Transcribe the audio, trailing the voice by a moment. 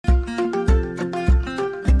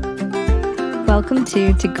Welcome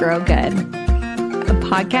to Grow Good, a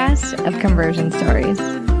podcast of conversion stories,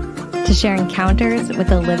 to share encounters with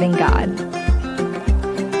the living God,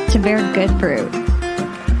 to bear good fruit,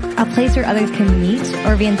 a place where others can meet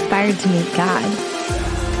or be inspired to meet God.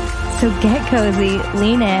 So get cozy,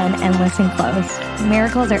 lean in, and listen close.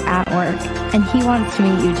 Miracles are at work, and He wants to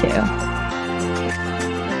meet you too.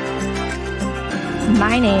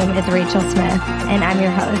 My name is Rachel Smith, and I'm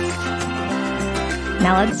your host.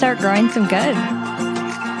 Now let's start growing some good.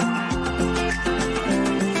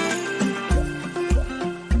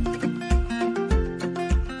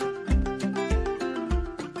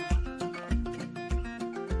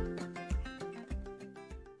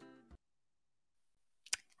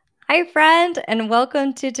 Hi, friend, and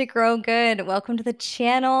welcome to Grow Good. Welcome to the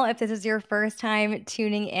channel. If this is your first time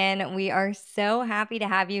tuning in, we are so happy to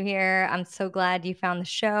have you here. I'm so glad you found the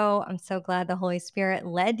show. I'm so glad the Holy Spirit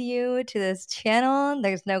led you to this channel.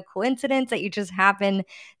 There's no coincidence that you just happen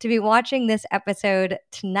to be watching this episode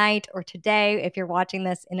tonight or today if you're watching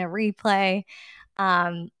this in a replay.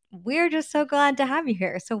 We're just so glad to have you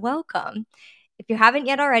here. So welcome. If you haven't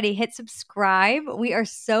yet already, hit subscribe. We are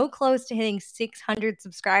so close to hitting 600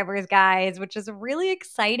 subscribers, guys, which is really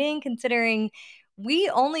exciting considering we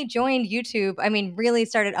only joined YouTube. Really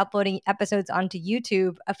started uploading episodes onto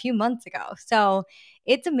YouTube a few months ago. So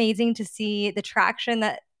it's amazing to see the traction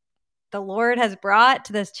that the Lord has brought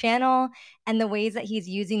to this channel and the ways that He's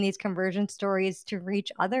using these conversion stories to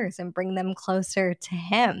reach others and bring them closer to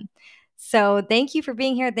Him. So thank you for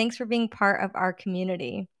being here. Thanks for being part of our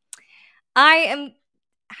community. I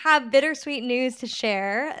have bittersweet news to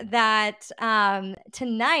share that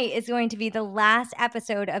tonight is going to be the last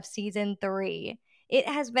episode of season 3. It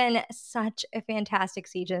has been such a fantastic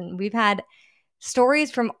season. We've had stories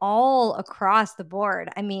from all across the board.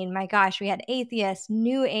 My gosh, we had atheists,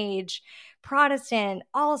 New Age, Protestant,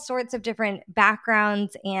 all sorts of different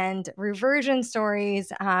backgrounds and reversion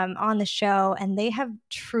stories on the show, and they have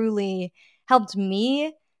truly helped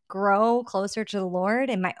me grow closer to the Lord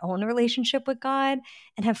in my own relationship with God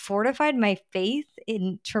and have fortified my faith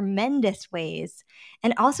in tremendous ways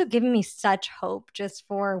and also given me such hope just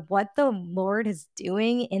for what the Lord is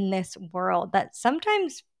doing in this world that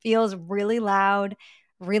sometimes feels really loud,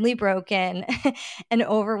 really broken, and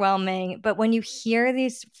overwhelming. But when you hear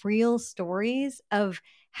these real stories of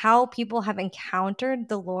how people have encountered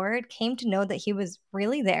the Lord, came to know that He was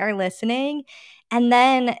really there listening, and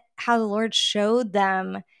then how the Lord showed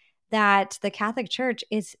them that the Catholic Church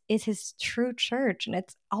is His true church, and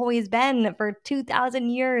it's always been for 2,000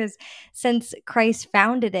 years since Christ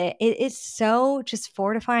founded it. It is so just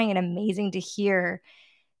fortifying and amazing to hear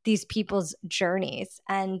these people's journeys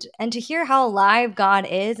and to hear how alive God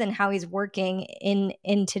is and how He's working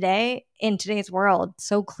in today's world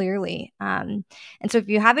so clearly. And so if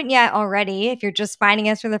you haven't yet already, if you're just finding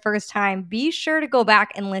us for the first time, be sure to go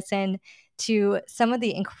back and listen to some of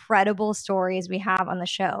the incredible stories we have on the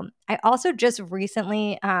show. I also just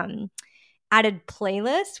recently added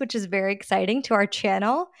playlists, which is very exciting to our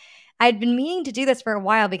channel. I'd been meaning to do this for a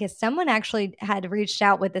while because someone actually had reached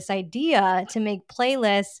out with this idea to make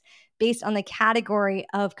playlists based on the category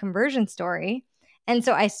of conversion story. And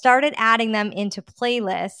so I started adding them into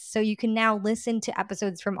playlists. So you can now listen to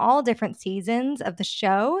episodes from all different seasons of the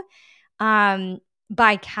show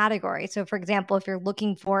by category. So for example, if you're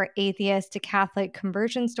looking for atheist to Catholic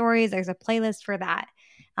conversion stories, there's a playlist for that.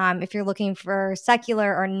 If you're looking for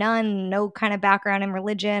secular or none, no kind of background in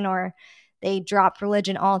religion, or they dropped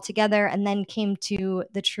religion altogether and then came to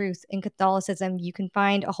the truth in Catholicism, you can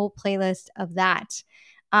find a whole playlist of that.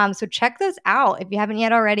 So check those out. If you haven't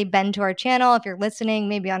yet already been to our channel, if you're listening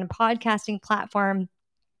maybe on a podcasting platform,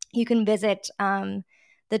 you can visit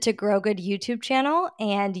the To Grow Good YouTube channel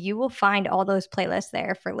and you will find all those playlists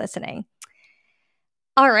there for listening.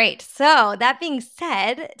 All right, so that being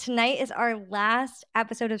said, tonight is our last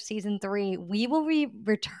episode of season 3. We will be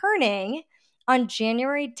returning on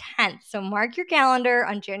January 10th. So mark your calendar.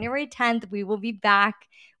 On January 10th, we will be back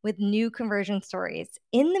with new conversion stories.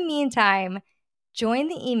 In the meantime, join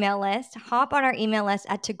the email list. Hop on our email list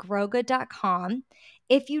at togrowgood.com.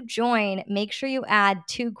 If you join, make sure you add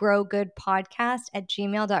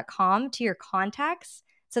togrowgoodpodcast@gmail.com to your contacts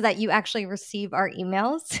so that you actually receive our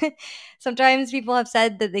emails. Sometimes people have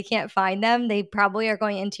said that they can't find them. They probably are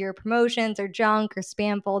going into your promotions or junk or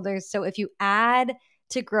spam folders. So if you add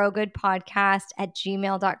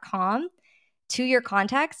togrowgoodpodcast@gmail.com to your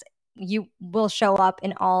contacts, you will show up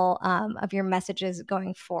in all of your messages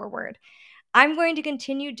going forward. I'm going to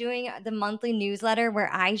continue doing the monthly newsletter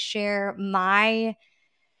where I share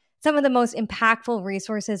some of the most impactful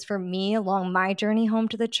resources for me along my journey home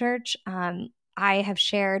to the church. I have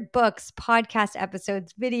shared books, podcast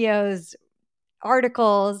episodes, videos,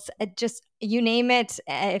 articles, just you name it.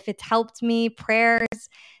 If it's helped me, prayers,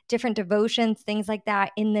 different devotions, things like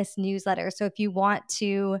that in this newsletter. So if you want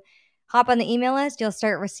to hop on the email list, you'll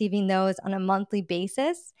start receiving those on a monthly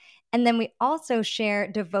basis. And then we also share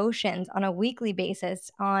devotions on a weekly basis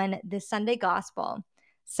on the Sunday Gospel.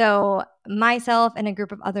 So, myself and a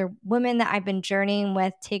group of other women that I've been journeying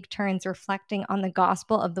with take turns reflecting on the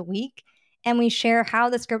gospel of the week. And we share how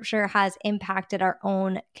the scripture has impacted our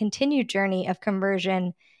own continued journey of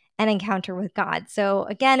conversion and encounter with God. So,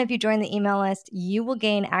 again, if you join the email list, you will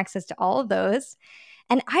gain access to all of those.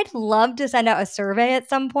 And I'd love to send out a survey at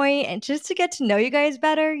some point and just to get to know you guys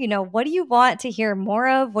better. What do you want to hear more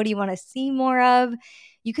of? What do you want to see more of?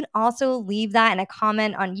 You can also leave that in a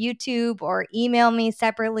comment on YouTube or email me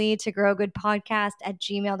separately to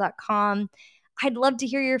growgoodpodcast@gmail.com. I'd love to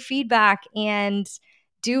hear your feedback and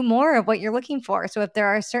do more of what you're looking for. So if there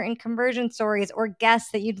are certain conversion stories or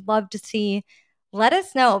guests that you'd love to see, let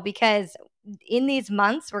us know, because in these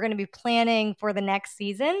months, we're going to be planning for the next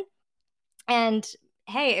season. And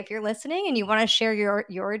hey, if you're listening and you want to share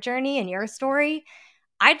your journey and your story,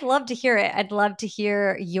 I'd love to hear it. I'd love to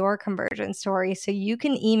hear your conversion story. So you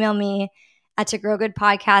can email me at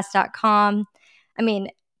togrowgoodpodcast.com. I mean,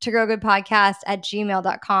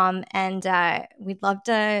 togrowgoodpodcast@gmail.com. And we'd love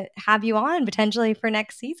to have you on potentially for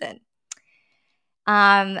next season.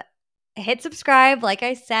 Hit subscribe. Like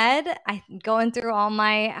I said, I'm going through all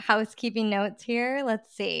my housekeeping notes here.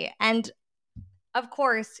 Let's see. And of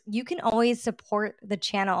course, you can always support the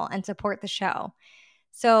channel and support the show.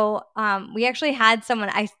 So we actually had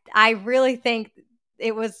someone, I really think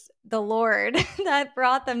it was the Lord that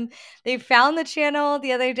brought them. They found the channel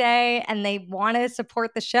the other day and they want to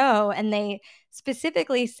support the show. And they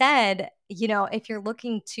specifically said, if you're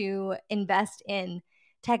looking to invest in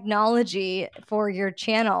technology for your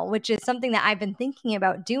channel, which is something that I've been thinking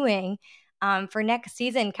about doing for next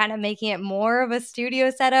season, kind of making it more of a studio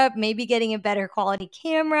setup, maybe getting a better quality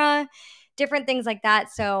camera, different things like that.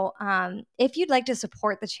 So if you'd like to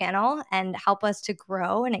support the channel and help us to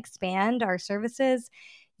grow and expand our services,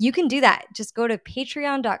 you can do that. Just go to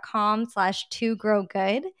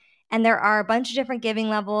patreon.com/togrowgood. And there are a bunch of different giving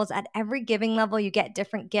levels. At every giving level, you get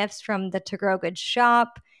different gifts from the To Grow Good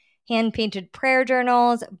shop, hand-painted prayer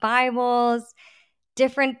journals, Bibles,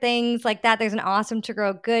 different things like that. There's an awesome To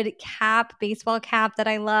Grow Good cap, baseball cap that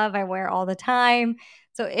I love. I wear all the time.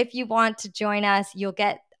 So if you want to join us, you'll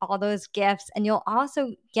get all those gifts. And you'll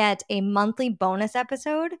also get a monthly bonus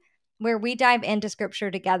episode where we dive into scripture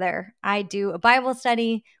together. I do a Bible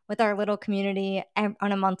study with our little community on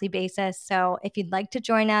a monthly basis. So if you'd like to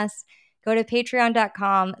join us, go to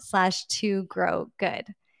patreon.com/togrowgood.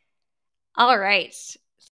 All right.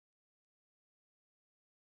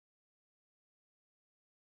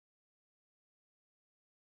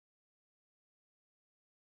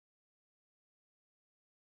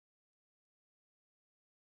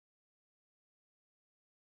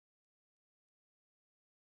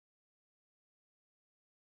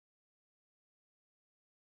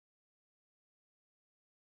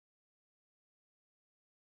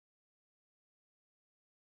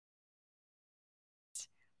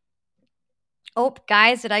 Oh,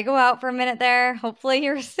 guys, did I go out for a minute there? Hopefully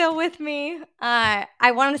you're still with me. I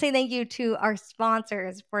want to say thank you to our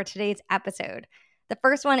sponsors for today's episode. The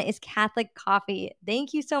first one is Catholic Coffee.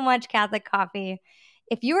 Thank you so much, Catholic Coffee.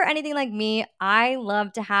 If you are anything like me, I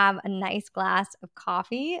love to have a nice glass of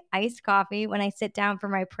coffee, iced coffee, when I sit down for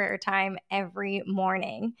my prayer time every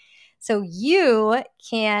morning. So you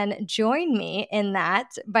can join me in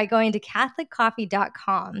that by going to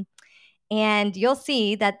CatholicCoffee.com, and you'll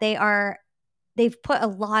see that they've put a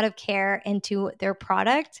lot of care into their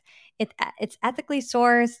product. It's ethically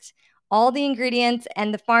sourced. All the ingredients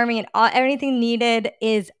and the farming and everything needed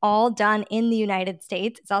is all done in the United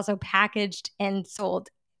States. It's also packaged and sold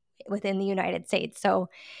within the United States. So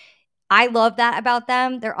I love that about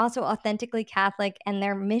them. They're also authentically Catholic, and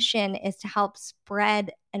their mission is to help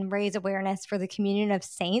spread and raise awareness for the communion of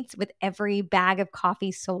saints with every bag of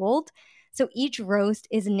coffee sold. So each roast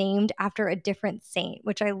is named after a different saint,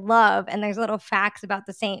 which I love. And there's little facts about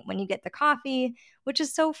the saint when you get the coffee, which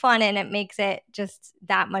is so fun. And it makes it just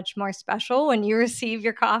that much more special when you receive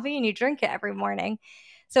your coffee and you drink it every morning.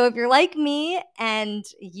 So if you're like me and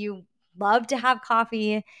you love to have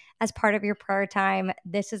coffee as part of your prayer time,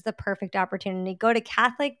 this is the perfect opportunity. Go to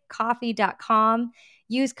CatholicCoffee.com,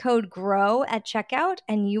 use code GROW at checkout,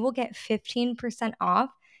 and you will get 15%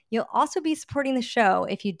 off. You'll also be supporting the show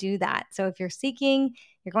if you do that. So if you're seeking,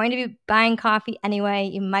 you're going to be buying coffee anyway,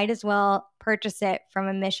 you might as well purchase it from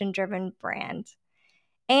a mission-driven brand.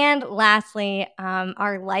 And lastly,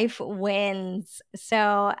 our life wins.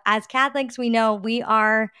 So, as Catholics, we know we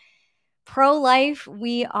are pro-life.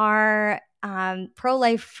 We are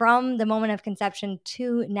pro-life from the moment of conception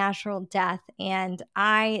to natural death. And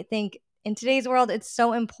I think in today's world, it's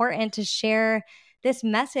so important to share this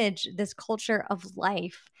message, this culture of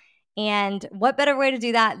life. And what better way to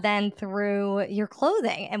do that than through your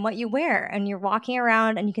clothing and what you wear? And you're walking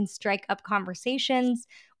around and you can strike up conversations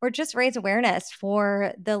or just raise awareness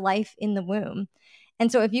for the life in the womb. And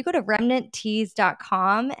so if you go to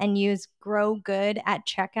remnanttees.com and use Grow Good at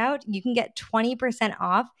checkout, you can get 20%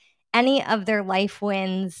 off any of their Life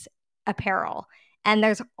Wins apparel. And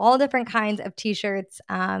there's all different kinds of t-shirts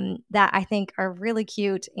that I think are really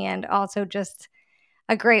cute and also just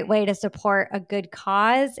a great way to support a good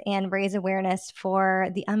cause and raise awareness for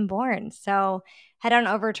the unborn. So head on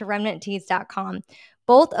over to remnanttees.com.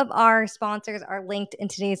 Both of our sponsors are linked in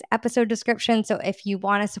today's episode description. So if you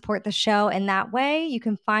want to support the show in that way, you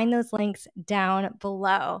can find those links down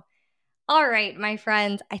below. All right, my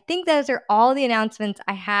friends, I think those are all the announcements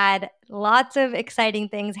I had. Lots of exciting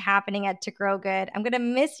things happening at To Grow Good. I'm going to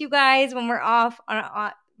miss you guys when we're off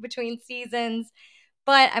on between seasons.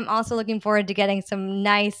 But I'm also looking forward to getting some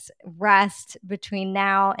nice rest between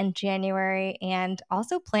now and January, and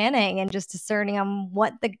also planning and just discerning on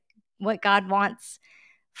what God wants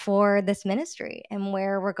for this ministry and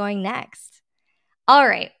where we're going next. All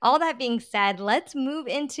right, all that being said, let's move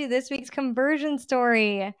into this week's conversion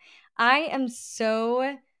story. I am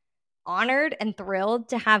so honored and thrilled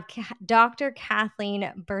to have Dr.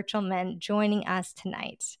 Kathleen Burchelman joining us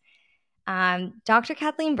tonight. Dr.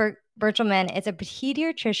 Kathleen Burchelman is a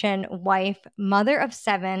pediatrician, wife, mother of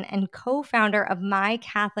 7, and co-founder of My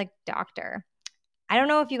Catholic Doctor. I don't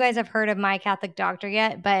know if you guys have heard of My Catholic Doctor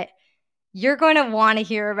yet, but you're going to want to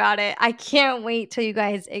hear about it. I can't wait till you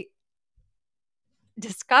guys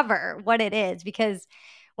discover what it is, because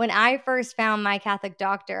when I first found My Catholic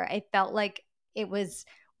Doctor, I felt like it was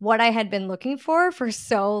what I had been looking for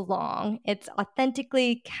so long. It's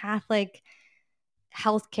authentically Catholic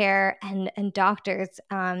healthcare and doctors,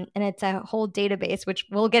 and it's a whole database, which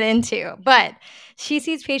we'll get into. But she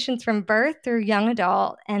sees patients from birth through young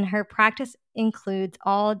adult, and her practice includes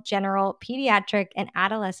all general, pediatric, and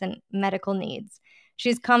adolescent medical needs.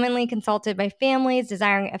 She's commonly consulted by families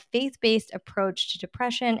desiring a faith-based approach to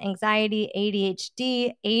depression, anxiety,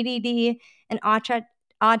 ADHD, ADD, and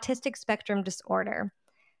autistic spectrum disorder.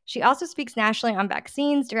 She also speaks nationally on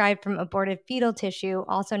vaccines derived from aborted fetal tissue,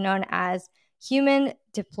 also known as human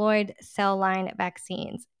diploid cell line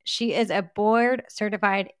vaccines. She is a board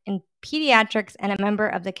certified in pediatrics and a member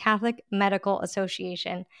of the Catholic Medical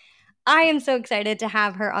Association. I am so excited to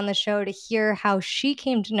have her on the show to hear how she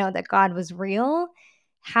came to know that God was real,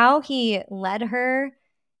 how he led her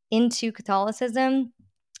into Catholicism,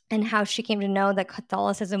 and how she came to know that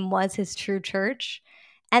Catholicism was his true church.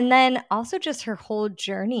 And then also just her whole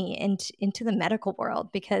journey into the medical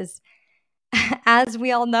world, because as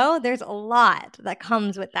we all know, there's a lot that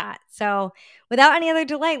comes with that. So without any other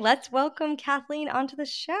delay, let's welcome Kathleen onto the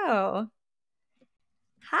show.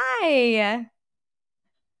 Hi.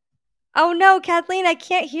 Oh no, Kathleen, I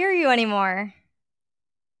can't hear you anymore.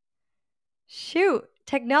 Shoot,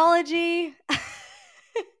 technology.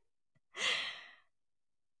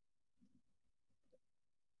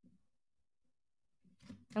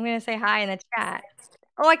 I'm going to say hi in the chat.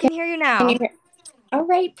 Oh, I can hear you now. All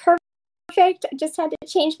right, perfect. I just had to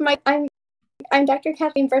change my. I'm Dr.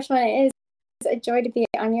 Kathleen Burchelman. It is a joy to be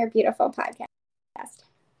on your beautiful podcast.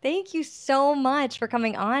 Thank you so much for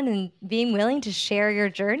coming on and being willing to share your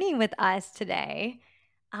journey with us today.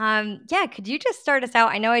 Could you just start us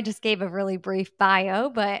out? I know I just gave a really brief bio,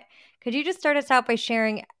 but could you just start us out by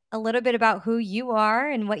sharing a little bit about who you are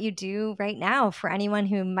and what you do right now for anyone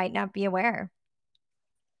who might not be aware?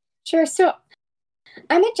 Sure. So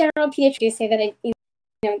I'm a general pediatrician. I say that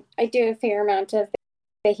I do a fair amount of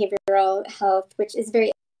behavioral health, which is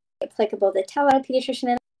very applicable to tele-pediatrician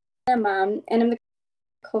and a mom, and I'm the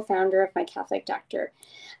co-founder of My Catholic Doctor.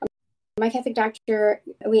 My Catholic Doctor,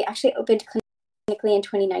 we actually opened clinically in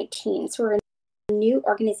 2019, so we're a new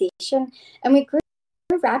organization, and we grew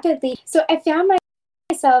rapidly. So I found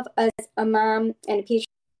myself as a mom and a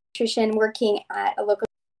pediatrician working at a local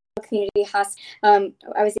community hospital.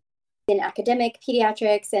 I was in academic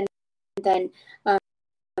pediatrics, and then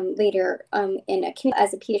later in a community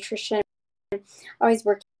as a pediatrician, always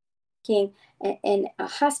working in a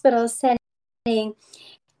hospital setting. And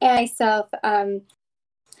myself, and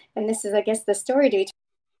this is, I guess, the story to be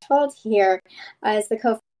told here, as the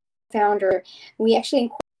co-founder, we actually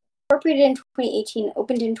incorporated in 2018,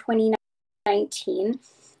 opened in 2019.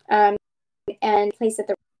 and placed at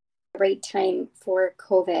the right time for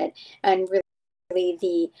COVID, and really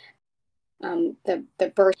the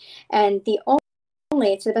birth, and the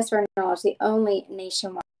only, to the best of our knowledge, the only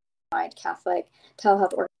nationwide Catholic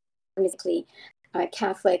telehealth organization,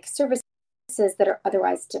 Catholic services that are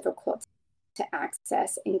otherwise difficult to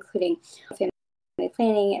access, including family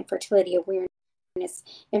planning and fertility awareness,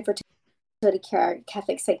 infertility care,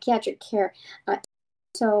 Catholic psychiatric care,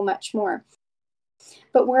 so much more.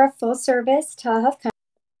 But we're a full service telehealth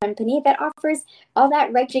company that offers all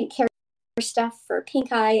that resident care stuff for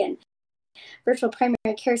pink eye and virtual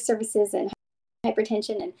primary care services and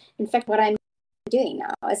hypertension, and in fact what I'm doing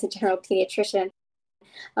now as a general pediatrician.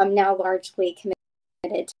 I'm now largely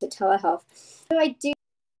committed to telehealth. So I do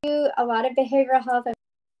a lot of behavioral health.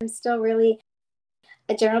 I'm still really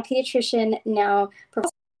a general pediatrician now.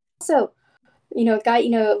 So,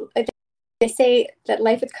 they say that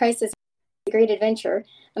life with Christ is a great adventure,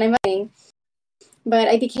 and I'm saying, but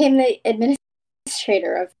I became the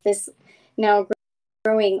administrator of this now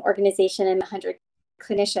growing organization and 100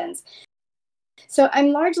 clinicians. So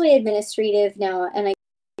I'm largely administrative now, and I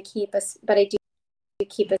do keep us.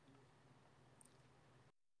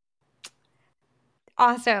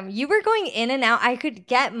 Awesome. You were going in and out. I could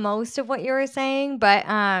get most of what you were saying, but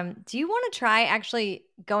do you want to try actually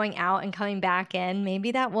going out and coming back in?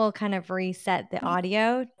 Maybe that will kind of reset the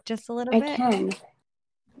audio just a little bit. I can.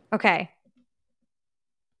 Okay.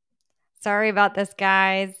 Sorry about this,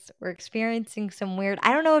 guys. We're experiencing some weird.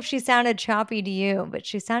 I don't know if she sounded choppy to you, but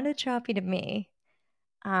she sounded choppy to me.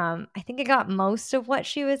 I think I got most of what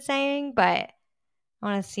she was saying, but I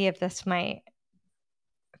want to see if this might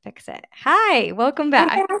fix it. Hi, welcome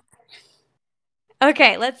back.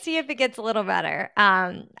 Okay, let's see if it gets a little better.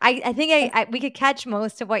 I think we could catch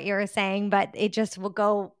most of what you were saying, but it just will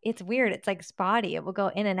go. It's weird. It's like spotty. It will go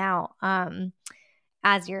in and out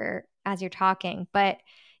as you're talking. But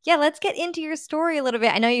yeah, let's get into your story a little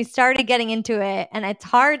bit. I know you started getting into it, and it's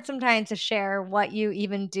hard sometimes to share what you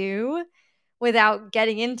even do without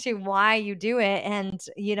getting into why you do it and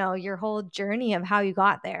your whole journey of how you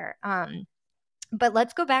got there. But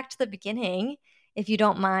let's go back to the beginning, if you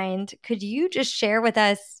don't mind. Could you just share with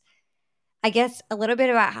us, I guess, a little bit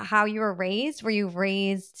about how you were raised? Were you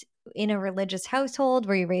raised in a religious household?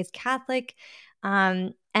 Were you raised Catholic?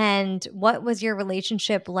 And what was your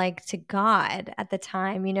relationship like to God at the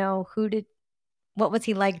time? What was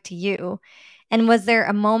he like to you? And was there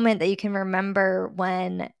a moment that you can remember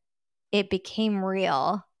when it became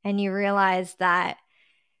real and you realized that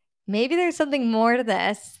maybe there's something more to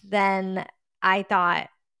this than I thought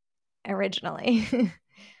originally?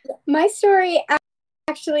 My story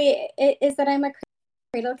actually is that I'm a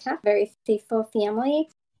cradle Catholic, very faithful family.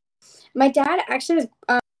 My dad actually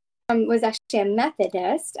was actually a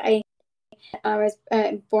Methodist. I was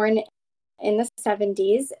born in the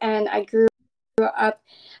 70s, and I grew up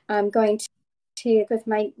going to with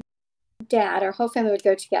my dad. Our whole family would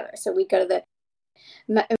go together. So we'd go to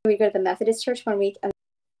the Methodist church one week, and a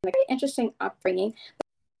very interesting upbringing.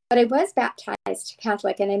 But I was baptized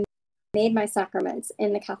Catholic, and I made my sacraments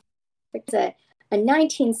in the Catholic. It's a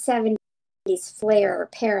 1970s flair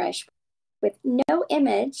parish with no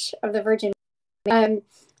image of the Virgin Mary,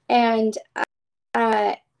 and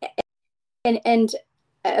a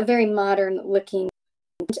very modern looking,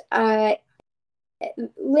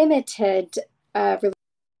 limited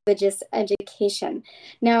religious education.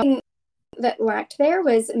 Now, that lacked there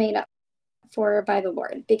was made up for by the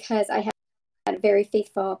Lord, because I had a very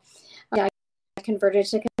faithful. I converted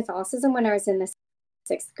to Catholicism when I was in the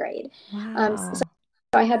 6th grade. Wow. So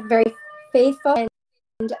I had very faithful,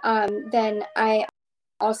 and then I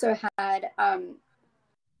also had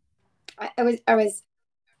I was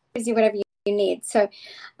whatever you need. So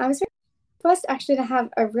I was very blessed actually to have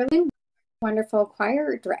a really wonderful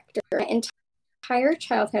choir director. My entire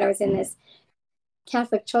childhood I was in this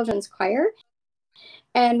Catholic children's choir,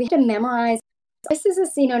 and we had to memorize. This is a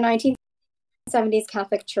 1970s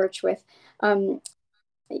Catholic church with a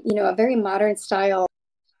very modern style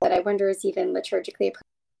that I wonder is even liturgically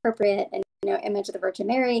appropriate, and image of the Virgin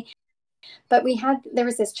Mary. But there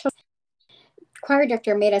was this choir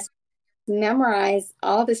director made us memorize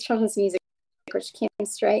all this children's music, which came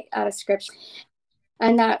straight out of Scripture,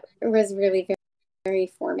 and that was really very, very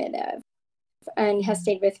formative, and has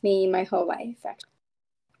stayed with me my whole life.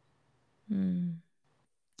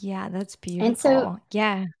 Yeah, that's beautiful. And so,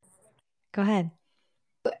 yeah, go ahead.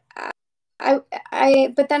 But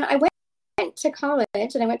then I went to college,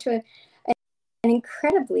 and I went to an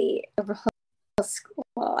incredibly liberal school.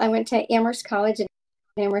 I went to Amherst College in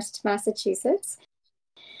Amherst, Massachusetts.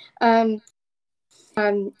 To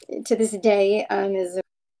this day, is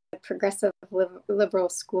a progressive liberal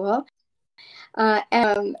school.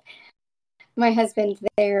 And my husband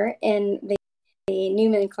there in the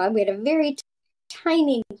Newman Club, we had a very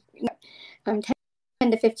tiny 10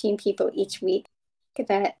 to 15 people each week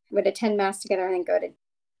that would attend Mass together and then go to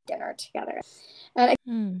dinner together. And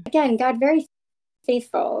again, God very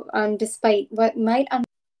faithful, despite what might on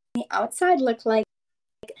the outside look like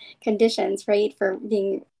conditions, right, for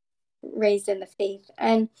being raised in the faith.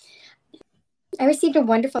 And I received a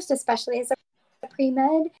wonderful, especially as a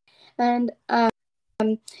pre-med, and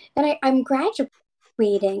then I'm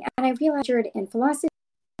graduating, and I realized I majored in philosophy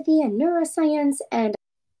and neuroscience, and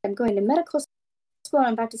I'm going to medical school.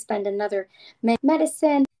 I'm about to spend another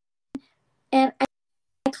medicine, and I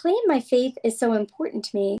claim my faith is so important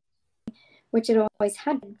to me, which it always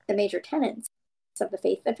had the major tenets of the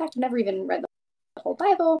faith. In fact, I've never even read the whole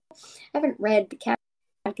Bible. I haven't read the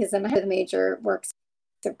Catechism, the major works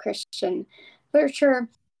of Christian literature.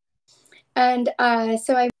 And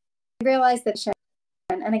so I realized that,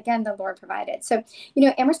 and again, the Lord provided. So,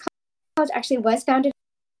 Amherst College actually was founded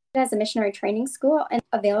as a missionary training school and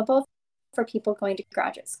available for people going to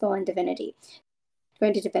graduate school in divinity,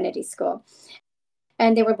 going to divinity school.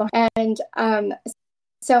 And they were,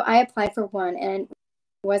 so I applied for one and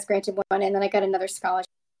was granted one. And then I got another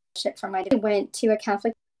scholarship from I went to a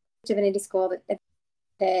Catholic divinity school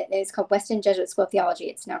that is called Weston Jesuit School of Theology.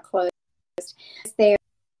 It's now closed.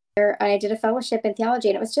 There, I did a fellowship in theology,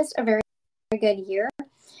 and it was just a very, very good year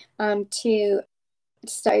to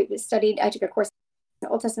studied. I took a course in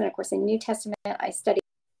the Old Testament, a course in New Testament. I studied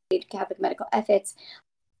Catholic medical ethics.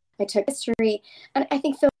 I took history, and I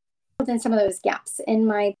think filled in some of those gaps in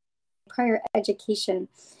my prior education.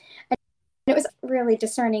 And it was really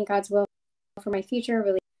discerning God's will for my future,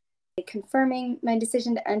 really confirming my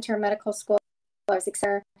decision to enter medical school. I was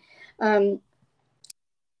excited. And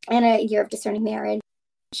a year of discerning marriage.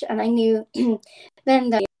 And I knew then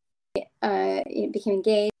that I became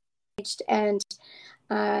engaged, and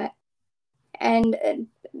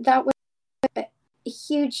that was a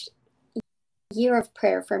huge year of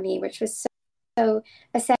prayer for me, which was so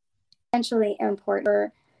essentially important.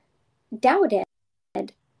 For doubted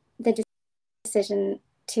the decision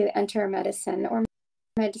to enter medicine or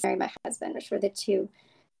marry my husband, which were the two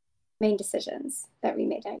main decisions that we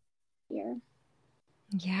made that year.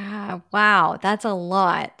 Yeah. Wow. That's a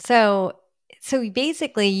lot. So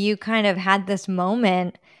basically you kind of had this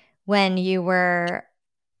moment when you were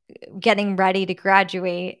getting ready to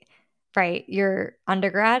graduate, right? Your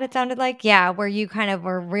undergrad, it sounded like. Yeah. Where you kind of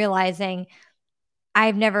were realizing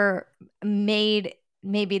I've never made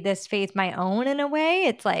maybe this faith my own in a way.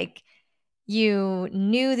 It's like you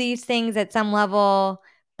knew these things at some level,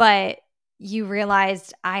 but you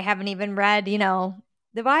realized I haven't even read,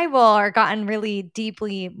 the Bible or gotten really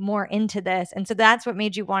deeply more into this. And so that's what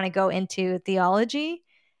made you want to go into theology.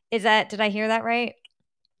 Did I hear that right?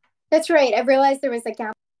 That's right. I realized there was a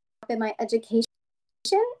gap in my education,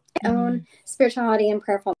 my own spirituality and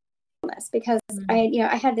prayerfulness, because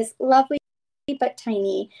I had this lovely but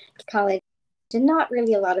tiny college, did not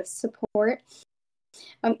really a lot of support,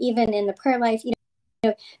 even in the prayer life.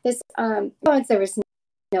 This there was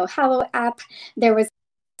no Hallow app, there was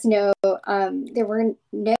no there were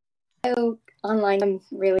no online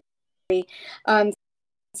really.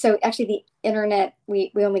 So actually the internet,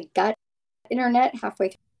 we only got internet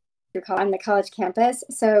halfway through college, on the college campus.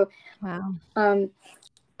 So wow.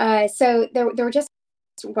 So there just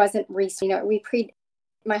wasn't research.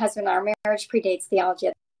 My husband and our marriage predates theology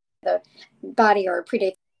of the body, or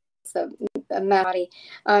predates the body,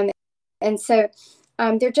 and so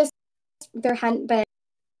there hadn't been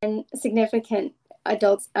significant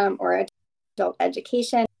adults or adult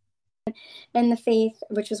education in the faith,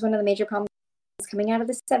 which was one of the major problems coming out of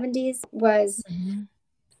the 70s. Was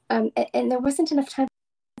and there wasn't enough time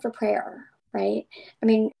for prayer, right? I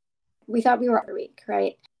mean, we thought we were every week,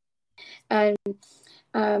 right? And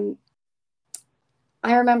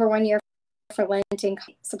I remember one year for Lenten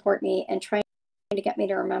support me and trying to get me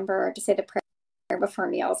to remember to say the prayer before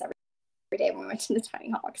meals every day when we went to the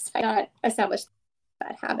dining hall, because I had not established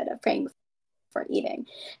that habit of praying before eating.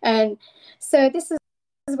 And so this is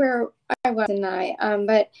where I was, and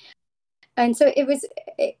so it was,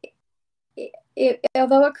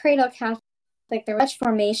 although a cradle Catholic, there was much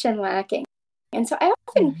formation lacking. And so I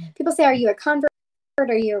often, people say, are you a convert?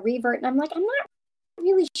 Are you a revert? And I'm like, I'm not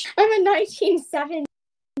really sure. I'm a 1970s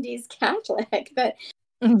Catholic that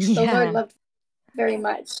the Lord loved very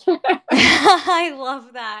much. I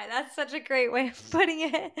love that. That's such a great way of putting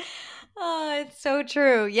it. Oh, it's so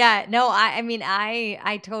true. Yeah. No, I mean,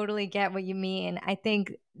 I totally get what you mean. I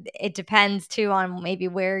think it depends too on maybe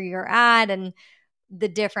where you're at and the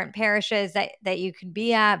different parishes that you could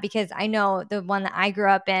be at, because I know the one that I grew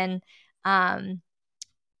up in,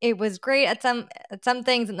 it was great at some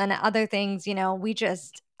things, and then at other things,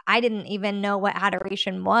 I didn't even know what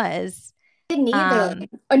adoration was. Didn't either.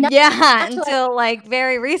 Yeah, Not until like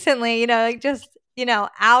very recently, like just,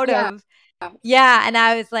 out yeah. of, yeah. And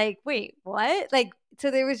I was like, wait, what? Like,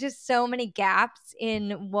 so there was just so many gaps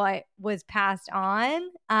in what was passed on.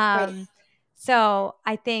 Right. So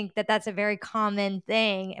I think that that's a very common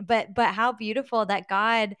thing, but how beautiful that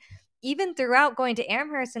God, even throughout going to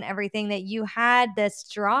Amherst and everything, that you had this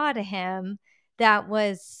draw to him that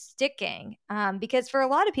was sticking. Because for a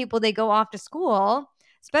lot of people, they go off to school,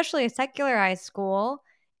 especially a secularized school,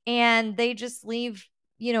 and they just leave,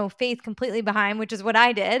 faith completely behind, which is what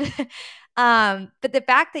I did. But the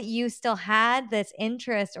fact that you still had this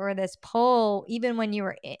interest or this pull, even when you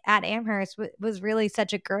were at Amherst, was really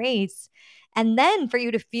such a grace. And then for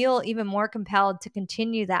you to feel even more compelled to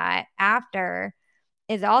continue that after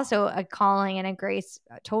is also a calling and a grace,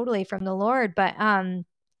 totally from the Lord. But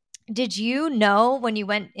did you know when you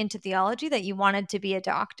went into theology that you wanted to be a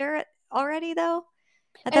doctor already, though,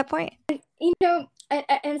 at that point?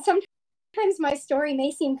 And sometimes my story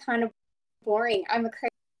may seem kind of boring. I'm a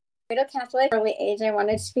cradle Catholic. Early age, I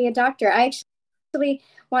wanted to be a doctor. I actually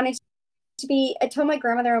wanted to be. I told my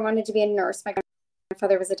grandmother I wanted to be a nurse. My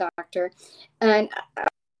grandfather was a doctor, and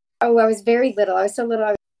I was very little. I was so little.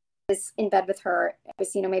 I was in bed with her. I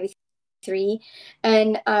was, maybe 3,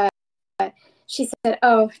 and she said,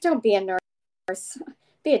 "Oh, don't be a nurse.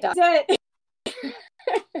 Be a doctor."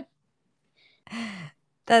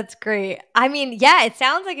 That's great. I mean, yeah, it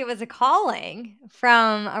sounds like it was a calling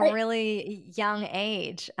from a really young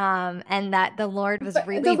age, and that the Lord was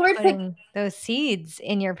really putting those seeds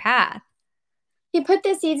in your path. He put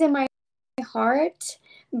the seeds in my heart,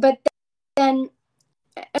 but then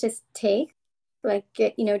just take,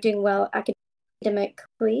 doing well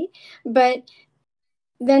academically. But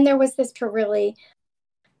then there was this to really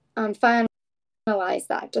finalize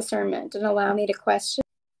that discernment and allow me to question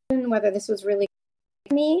whether this was really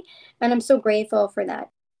me. And I'm so grateful for that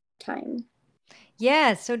time.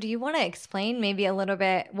 Yeah. So do you want to explain maybe a little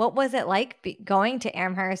bit, what was it like going to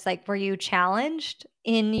Amherst? Like, were you challenged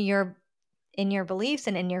in your beliefs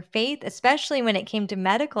and in your faith, especially when it came to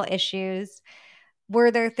medical issues?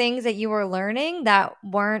 Were there things that you were learning that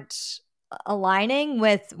weren't aligning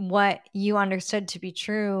with what you understood to be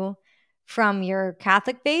true from your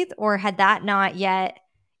Catholic faith, or had that not yet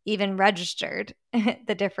even registered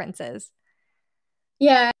the differences?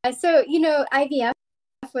 Yeah. So, IVF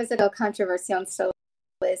was a little controversial and still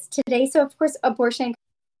is today. So, of course, abortion,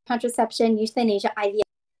 contraception, euthanasia,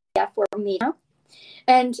 IVF were me now.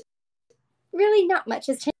 And really not much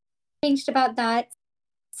has changed about that.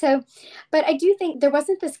 So, but I do think there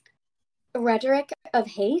wasn't this rhetoric of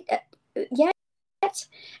hate yet.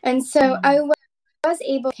 And so I was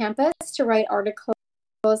able campus to write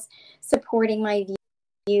articles supporting my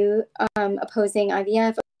view, opposing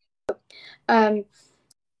IVF.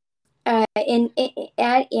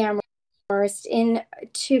 At Amherst,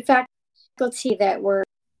 to faculty that were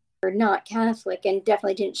not Catholic and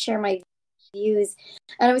definitely didn't share my views,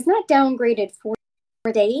 and I was not downgraded for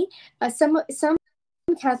day. Some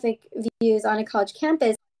Catholic views on a college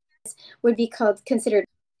campus would be considered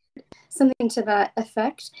something to that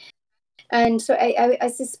effect, and so I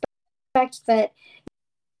suspect that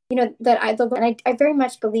I very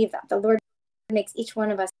much believe that the Lord makes each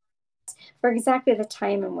one of us for exactly the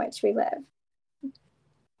time in which we live.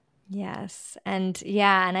 Yes. And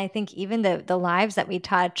yeah, and I think even the lives that we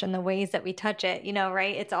touch and the ways that we touch it,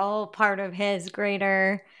 right? It's all part of his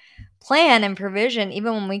greater plan and provision,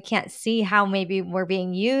 even when we can't see how maybe we're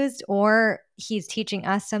being used, or he's teaching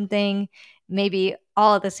us something, maybe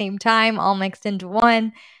all at the same time, all mixed into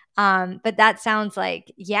one. But that sounds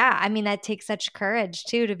like, yeah, I mean, that takes such courage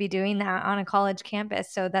too, to be doing that on a college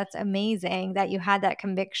campus. So that's amazing that you had that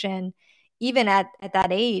conviction, even at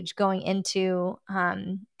that age, going into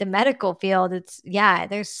the medical field. It's, yeah,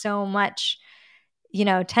 there's so much,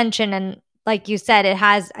 tension. And like you said, it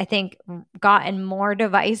has, I think, gotten more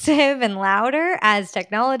divisive and louder as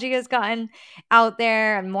technology has gotten out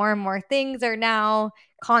there, and more things are now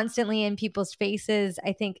constantly in people's faces.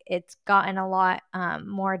 I think it's gotten a lot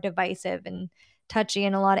more divisive and touchy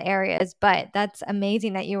in a lot of areas. But that's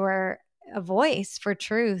amazing that you were a voice for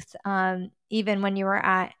truth, even when you were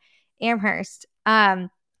at Amherst.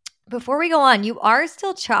 Before we go on, you are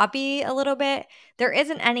still choppy a little bit. There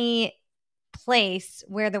isn't any place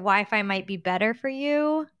where the Wi-Fi might be better for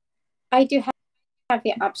you. I do have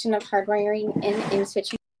the option of hardwiring in and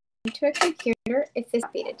switching to a computer if it's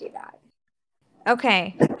happy to do that.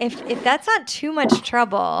 Okay. If that's not too much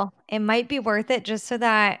trouble, it might be worth it just so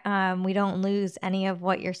that we don't lose any of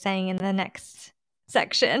what you're saying in the next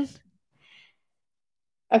section.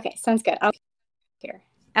 Okay, sounds good. I'll hear.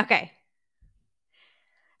 Okay.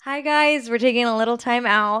 Hi guys, we're taking a little time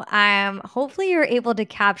out. Hopefully you're able to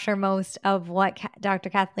capture most of what Dr.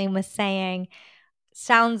 Kathleen was saying.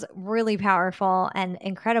 Sounds really powerful and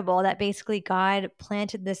incredible that basically God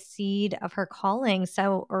planted the seed of her calling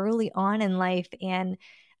so early on in life. And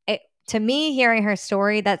to me, hearing her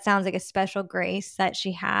story, that sounds like a special grace that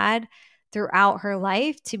she had throughout her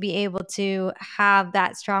life to be able to have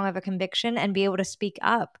that strong of a conviction and be able to speak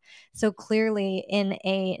up so clearly in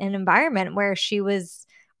an environment where she was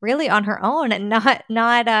really on her own and not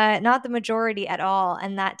the majority at all.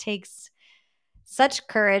 And that takes such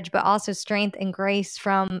courage but also strength and grace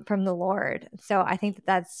from the Lord. So I think that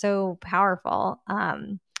that's so powerful.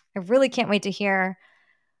 I really can't wait to hear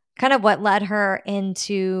kind of what led her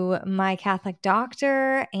into My Catholic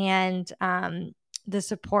Doctor and the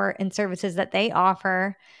support and services that they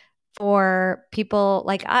offer for people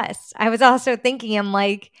like us. I was also thinking, I'm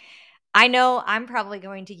like, I know I'm probably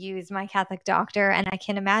going to use My Catholic Doctor, and I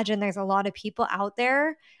can imagine there's a lot of people out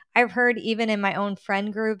there. I've heard even in my own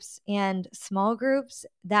friend groups and small groups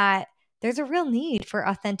that there's a real need for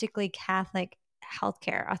authentically Catholic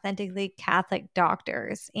healthcare, authentically Catholic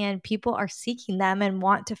doctors, and people are seeking them and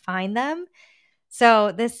want to find them.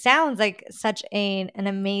 So this sounds like such an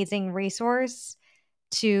amazing resource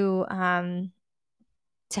to um,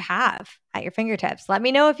 to have at your fingertips. Let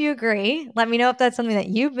me know if you agree. Let me know if that's something that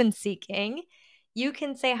you've been seeking. You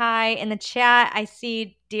can say hi in the chat. I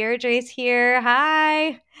see Deirdre's here.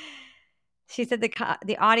 Hi. She said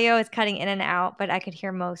the audio is cutting in and out, but I could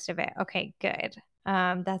hear most of it. Okay, good.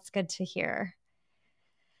 That's good to hear.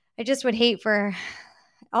 I just would hate for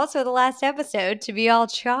also the last episode to be all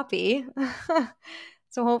choppy.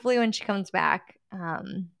 So hopefully when she comes back,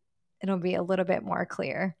 it'll be a little bit more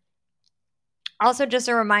clear. Also, just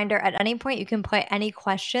a reminder, at any point, you can put any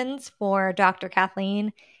questions for Dr.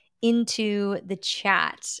 Kathleen into the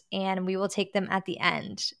chat and we will take them at the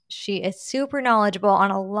end. She is super knowledgeable on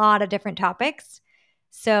a lot of different topics.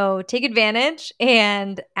 So take advantage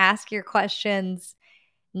and ask your questions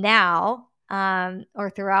now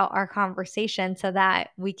or throughout our conversation so that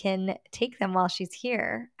we can take them while she's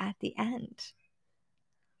here at the end.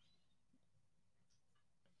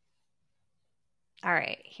 All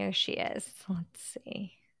right, here she is. Let's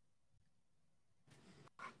see.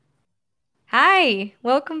 Hi,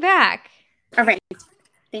 welcome back. All right.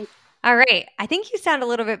 Thank you. All right. I think you sound a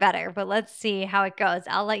little bit better, but let's see how it goes.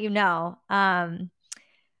 I'll let you know.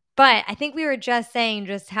 But I think we were just saying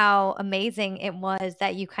just how amazing it was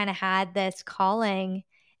that you kind of had this calling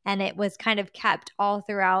and it was kind of kept all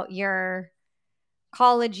throughout your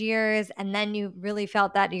college years. And then you really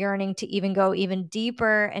felt that yearning to even go even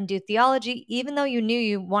deeper and do theology, even though you knew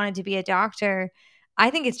you wanted to be a doctor. I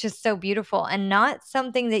think it's just so beautiful and not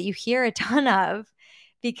something that you hear a ton of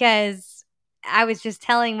because I was just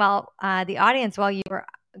telling the audience while you were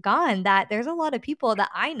gone that there's a lot of people that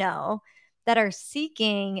I know that are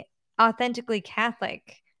seeking authentically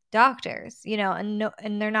Catholic doctors, and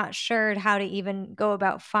they're not sure how to even go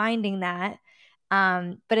about finding that.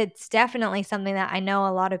 But it's definitely something that I know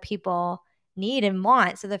a lot of people need and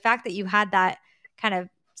want. So the fact that you had that kind of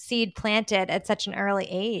seed planted at such an early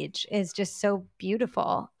age is just so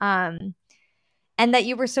beautiful. And that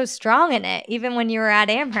you were so strong in it, even when you were at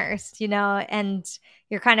Amherst, and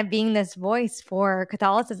you're kind of being this voice for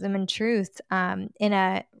Catholicism and truth in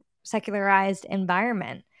a secularized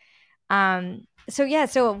environment.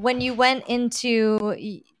 So when you went to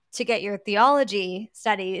get your theology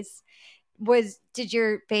studies, did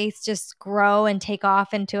your faith just grow and take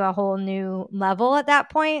off into a whole new level at that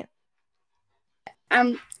point? I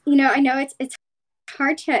know it's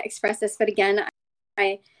hard to express this, but again,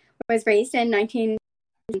 I was raised in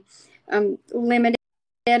limited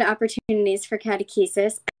opportunities for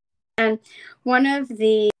catechesis, and one of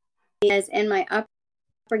the ideas in my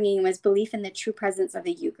upbringing was belief in the true presence of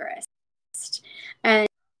the Eucharist. And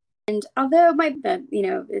although about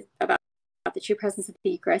the true presence of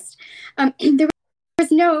the Eucharist, there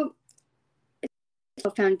was no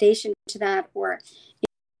foundation to that, or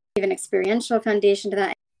even experiential foundation to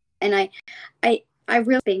that. And I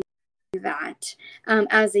really think that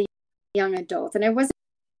as a young adult, and I wasn't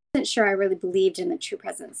sure I really believed in the true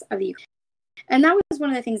presence of the Eucharist. And that was one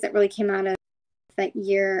of the things that really came out of that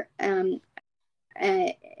year in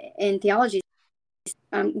theology,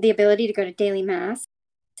 the ability to go to daily mass,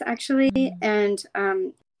 actually, and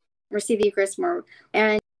receive the Eucharist more,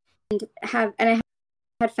 and I had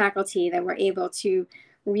faculty that were able to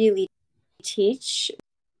really teach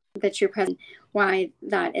the true presence, why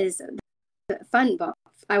that is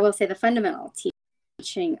I will say the fundamental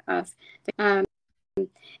teaching of and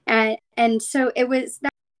so it was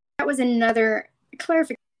that was another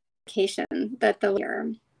clarification that the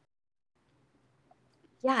leader.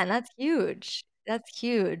 Yeah, and that's huge. That's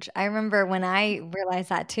huge. I remember when I realized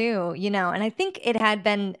that too, and I think it had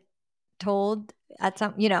been told at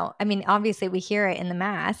some, I mean, obviously we hear it in the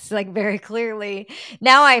mass like very clearly.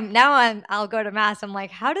 I'll go to mass. I'm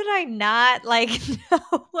like, how did I not like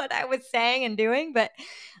know what I was saying and doing? But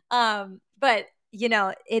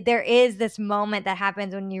there is this moment that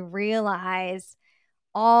happens when you realize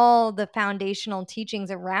all the foundational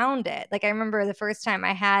teachings around it. Like I remember the first time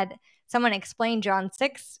I had someone explain John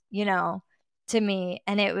 6, to me,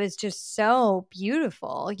 and it was just so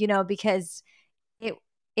beautiful, because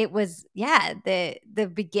it was, yeah,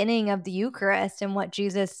 the beginning of the Eucharist and what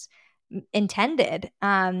Jesus intended,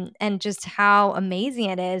 and just how amazing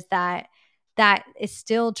it is that that is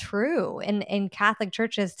still true in Catholic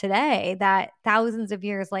churches today, that thousands of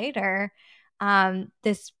years later,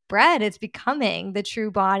 this bread is becoming the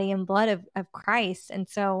true body and blood of Christ. And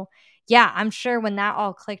so, yeah, I'm sure when that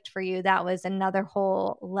all clicked for you, that was another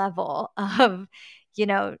whole level of,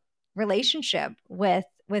 relationship with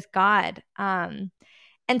God. And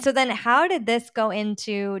so then how did this go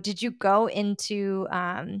into, did you go into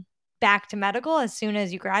back to medical as soon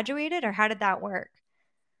as you graduated, or how did that work?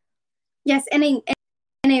 Yes, and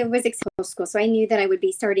it was accessible school, so I knew that I would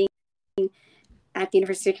be starting at the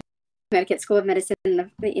University of Connecticut School of Medicine,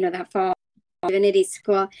 that fall divinity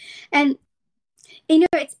school, and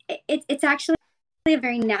it's actually a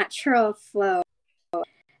very natural flow.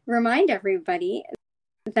 Remind everybody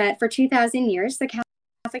that for 2,000 years, the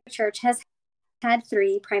Catholic Church has had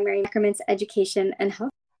 3 primary sacraments: education and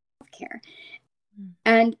health care.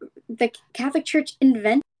 And the Catholic Church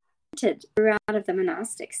invented throughout of the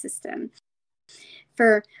monastic system.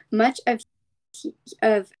 For much of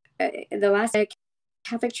the last,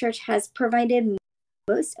 Catholic Church has provided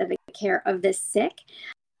most of the care of the sick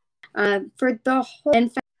for the whole.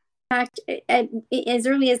 In fact, as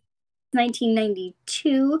early as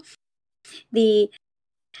 1992, the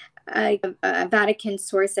Vatican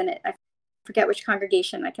source, and I forget which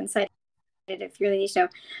congregation, I can cite it if you really need to know,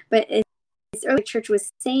 but its early church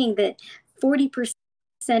was saying that 40%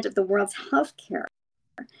 of the world's healthcare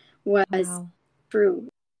was through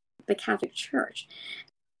the Catholic Church,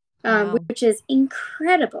 which is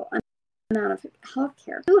incredible amount of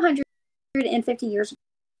healthcare. 250 years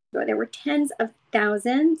ago, there were tens of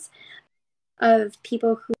thousands of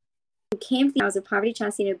people who came to the house of poverty,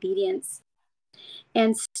 chastity, and obedience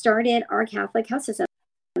and started our Catholic health system.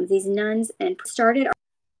 These nuns and started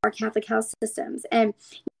our Catholic health systems. And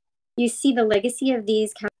you see the legacy of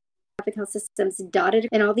these Catholic health systems dotted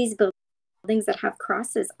in all these buildings that have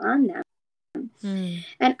crosses on them.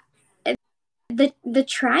 And the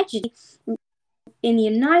tragedy in the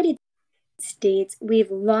United States, we've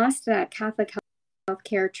lost that Catholic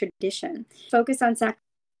healthcare tradition. Focused on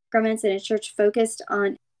sacraments, and a church focused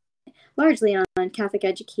on largely on Catholic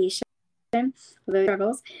education, although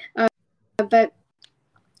struggles. But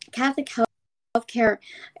Catholic healthcare,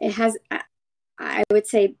 it has, I would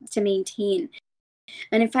say, to maintain.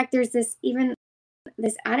 And in fact, there's this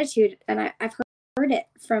attitude, and I've heard it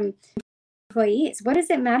from employees. What does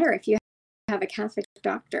it matter if you have a Catholic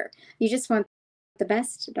doctor? You just want the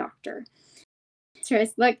best doctor. So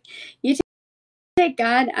it's like, you take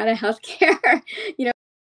God out of healthcare.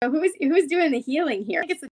 Who's doing the healing here?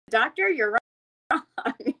 It's the doctor. You're wrong.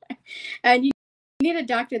 And you need a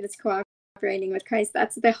doctor that's cooperating with Christ.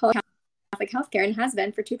 That's the whole Catholic healthcare, and has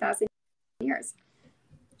been for 2,000 years.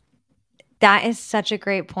 That is such a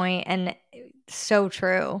great point, and so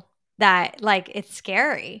true, that like it's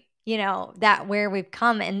scary, that where we've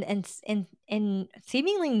come and in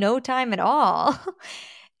seemingly no time at all.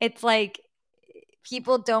 It's like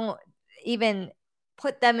people don't even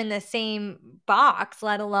put them in the same box,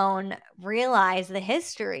 let alone realize the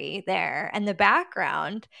history there and the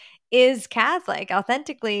background is Catholic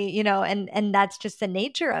authentically, and that's just the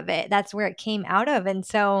nature of it. That's where it came out of. And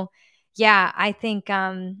so, yeah, I think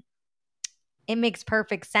it makes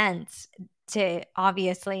perfect sense to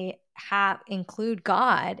obviously include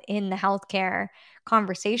God in the healthcare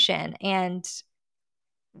conversation, and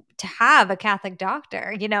to have a Catholic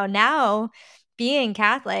doctor. Now being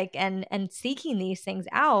Catholic and seeking these things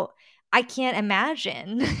out, I can't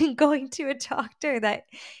imagine going to a doctor that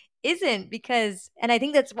isn't, and I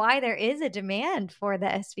think that's why there is a demand for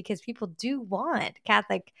this, because people do want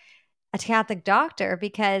Catholic a Catholic doctor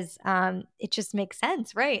because it just makes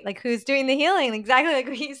sense, right? Like who's doing the healing? Exactly like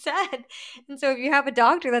what you said. And so if you have a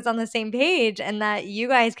doctor that's on the same page and that you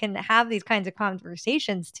guys can have these kinds of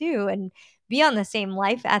conversations too and be on the same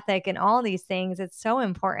life ethic and all these things, it's so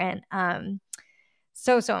important.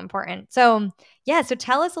 So important. So yeah, so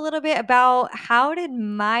tell us a little bit about how did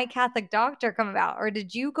My Catholic Doctor come about? Or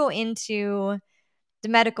did you go into the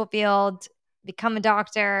medical field, become a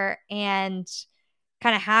doctor, and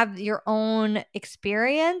kind of have your own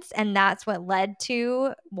experience, and that's what led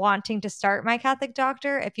to wanting to start My Catholic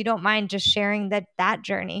Doctor? If you don't mind just sharing that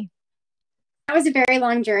journey. That was a very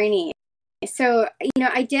long journey. So,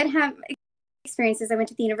 I did have experiences. I went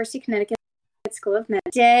to the University of Connecticut School of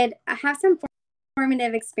Medicine. Did have some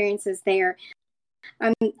formative experiences there.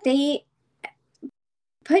 They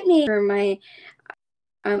put me for my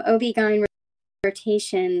OB-GYN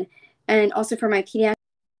rotation and also for my pediatric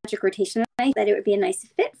rotation. I thought that it would be a nice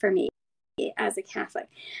fit for me as a Catholic.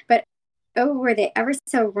 But were they ever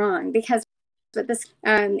so wrong? Because what this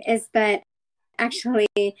is that actually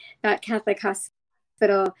that Catholic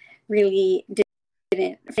hospital really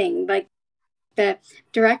didn't thing. Like the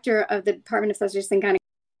director of the Department of Obstetrics and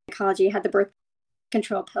Gynecology had the birth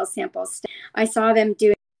control pill samples. I saw them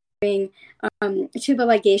doing tubal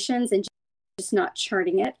ligations and just not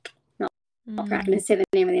charting it. I'm not going to say the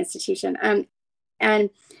name of the institution. And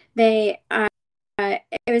they, it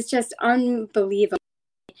was just unbelievable.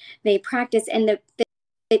 They practiced, and they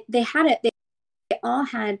had it. They all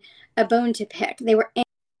had a bone to pick. They were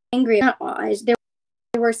angry. Not all. There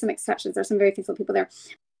were some exceptions. There were some very faithful people there.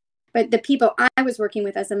 But the people I was working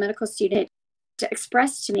with as a medical student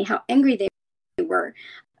expressed to me how angry they were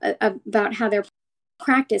about how their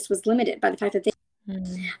practice was limited by the fact that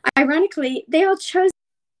ironically, they all chose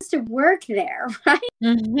to work there, right?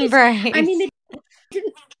 Right. I mean, they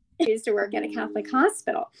didn't choose to work at a Catholic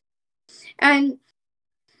hospital. And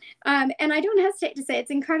I don't hesitate to say it's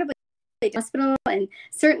incredibly hospital, and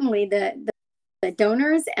certainly the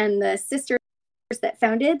donors and the sisters that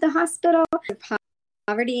founded the hospital,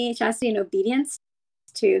 poverty, chastity, and obedience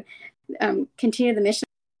to continue the mission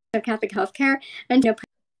of Catholic healthcare, and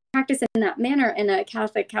practice in that manner in a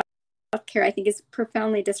Catholic healthcare, I think, is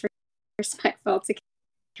profoundly disrespectful to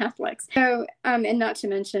Catholics. So, and not to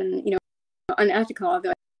mention, unethical,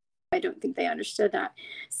 although I don't think they understood that.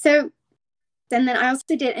 So, and then I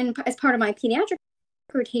also did, as part of my pediatric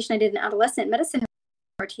rotation, I did an adolescent medicine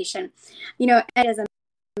rotation. As a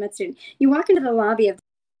med student, you walk into the lobby of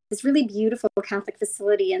this really beautiful Catholic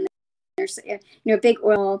facility, and there's big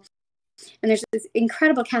oil, and there's this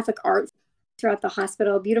incredible Catholic art throughout the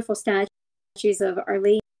hospital, beautiful statues of Our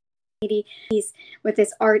Lady with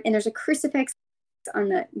this art, and there's a crucifix on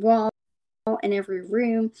the wall in every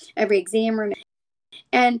room, every exam room.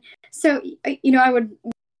 And so, I would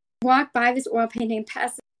walk by this oil painting,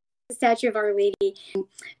 past the statue of Our Lady,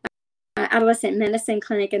 adolescent medicine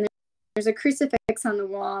clinic, and there's a crucifix on the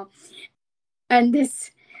wall. And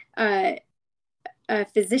this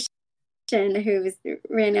physician who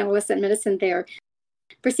ran adolescent medicine there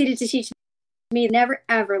proceeded to teach me never,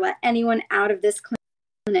 ever let anyone out of this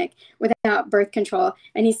clinic without birth control.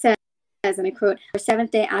 And he says, and I quote, "We're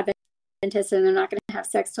Seventh-day Adventists, and they're not going to have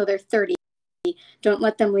sex till they're 30. Don't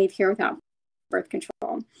let them leave here without birth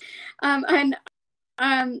control." I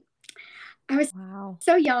was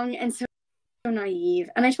so young and so naive.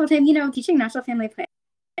 And I told him, teaching natural family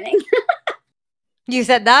planning. You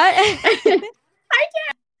said that? I did.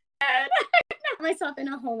 I got myself in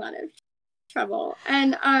a whole lot of trouble.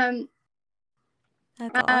 And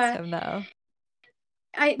that's awesome, though.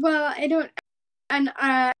 That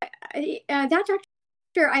doctor,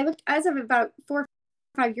 I looked as of about 4 or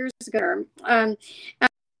 5 years ago.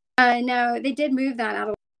 No, they did move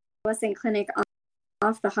that adolescent clinic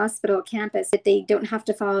off the hospital campus. That they don't have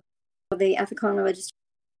to follow the ethical and religious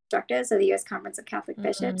directives of the U.S. Conference of Catholic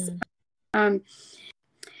Bishops. It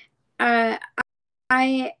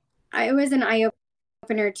was an eye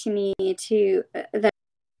opener to me to the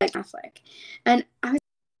Catholic, and I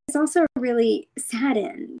was also really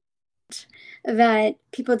saddened that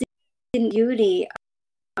people didn't beauty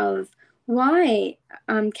of why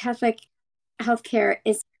Catholic healthcare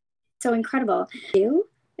is so incredible.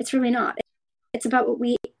 It's really not. It's about what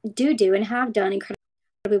we do and have done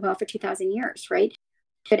incredibly well for 2,000 years, right?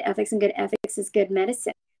 Good ethics, and good ethics is good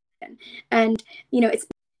medicine. And, it's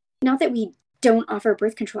not that we don't offer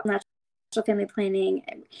birth control, natural family planning.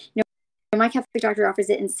 My Catholic doctor offers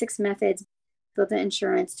it in 6 methods, built in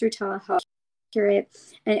insurance, through telehealth, and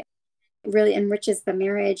it really enriches the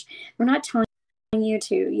marriage. We're not telling you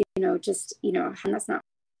to, and that's not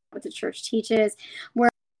what the church teaches. We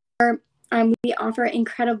offer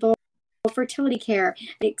incredible fertility care.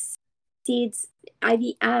 It exceeds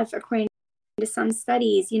IVF according to some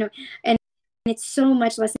studies, and it's so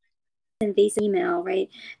much less invasive email, right?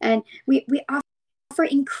 And we offer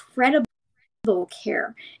incredible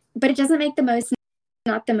care, but it doesn't make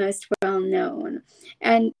not the most well known.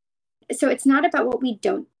 And so it's not about what we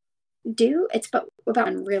don't do, it's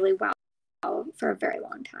about really well for a very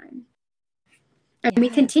long time. And we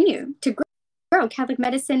continue to grow. Catholic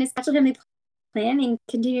medicine, natural family planning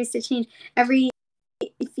continues to change every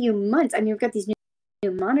few months. I mean, we've got these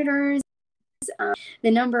new monitors.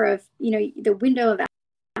 The number of, the window of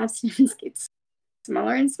abstinence gets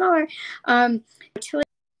smaller and smaller.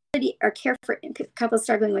 Fertility or care for couples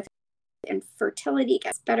struggling with infertility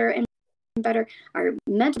gets better and better. Our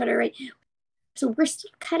mental better, right? So we're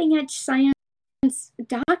still cutting edge science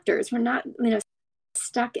doctors. We're not,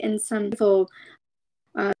 stuck in some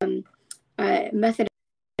method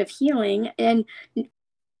of healing. And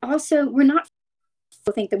also, we're not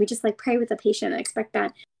think that we just pray with the patient and expect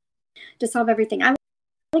that to solve everything. I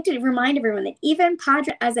like to remind everyone that even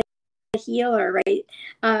Padre as a healer, right?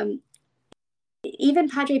 Even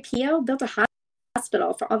Padre Pio built a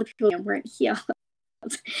hospital for all the people who weren't healed.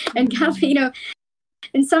 And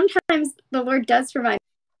and sometimes the Lord does provide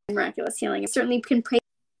miraculous healing. Certainly we can pray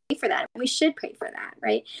for that. We should pray for that,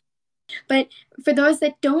 right? But for those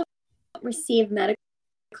that don't receive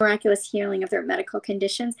miraculous healing of their medical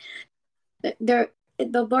conditions, the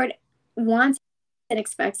Lord wants and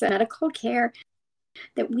expects medical care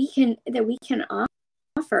that we can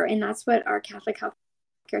offer, and that's what our Catholic health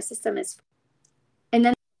care system is. And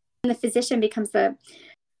then the physician becomes the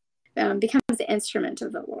instrument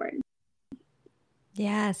of the Lord.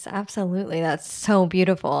 Yes, absolutely. That's so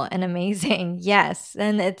beautiful and amazing. Yes.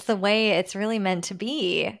 And it's the way it's really meant to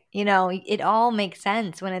be. It all makes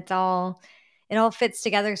sense when it all fits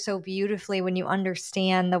together so beautifully when you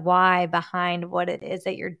understand the why behind what it is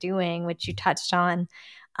that you're doing, which you touched on,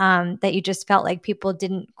 that you just felt like people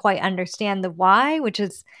didn't quite understand the why, which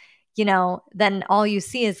is, then all you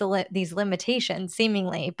see is these limitations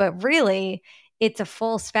seemingly, but really it's a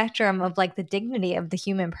full spectrum of the dignity of the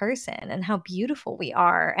human person and how beautiful we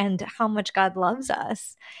are and how much God loves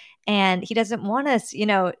us. And he doesn't want us,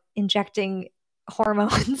 injecting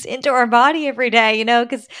hormones into our body every day,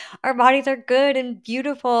 because our bodies are good and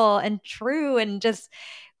beautiful and true, and just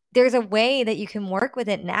there's a way that you can work with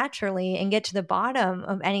it naturally and get to the bottom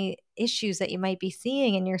of any issues that you might be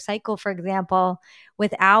seeing in your cycle, for example,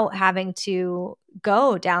 without having to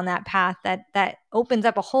go down that path that opens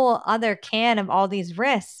up a whole other can of all these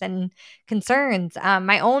risks and concerns.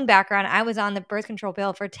 My own background, I was on the birth control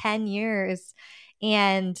pill for 10 years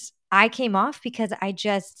and I came off because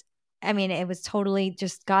it was totally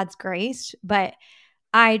just God's grace, but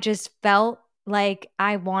I just felt like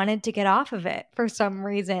I wanted to get off of it for some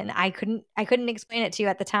reason. I couldn't explain it to you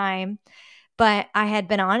at the time, but I had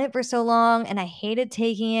been on it for so long and I hated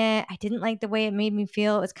taking it. I didn't like the way it made me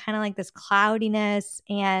feel. It was kind of like this cloudiness,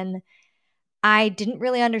 and I didn't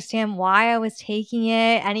really understand why I was taking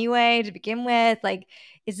it anyway to begin with.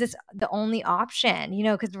 Is this the only option?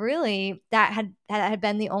 Because really that had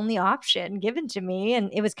been the only option given to me,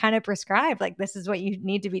 and it was kind of prescribed. This is what you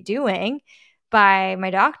need to be doing by my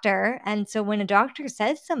doctor. And so when a doctor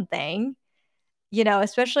says something,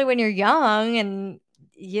 especially when you're young and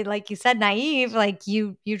you, like you said, naive,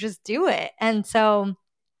 you just do it. And so,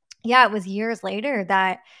 yeah, it was years later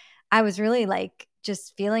that I was really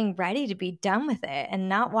just feeling ready to be done with it and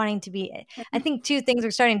not wanting to be. I think two things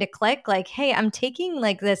are starting to click. Hey, I'm taking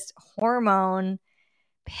this hormone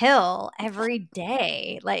pill every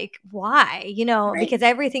day. Why? Right. Because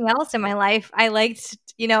everything else in my life, I liked,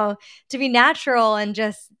 to be natural and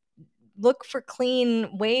just look for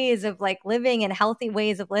clean ways of living and healthy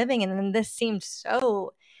ways of living. And then this seemed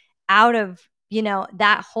so out of,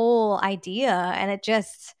 that whole idea, and it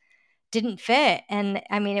just didn't fit. And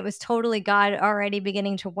it was totally God already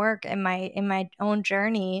beginning to work in my own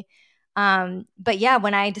journey. But yeah,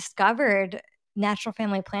 when I discovered natural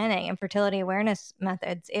family planning and fertility awareness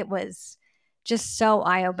methods, it was just so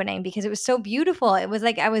eye-opening because it was so beautiful. It was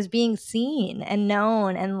like I was being seen and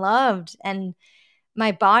known and loved, and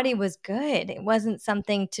my body was good. It wasn't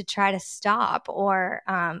something to try to stop or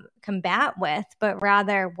combat with, but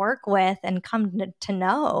rather work with and come to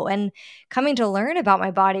know. And coming to learn about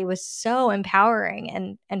my body was so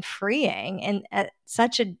empowering and freeing and at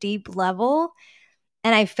such a deep level.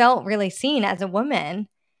 And I felt really seen as a woman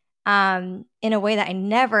in a way that I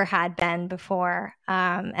never had been before.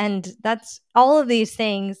 And that's all of these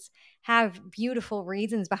things have beautiful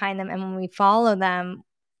reasons behind them. And when we follow them,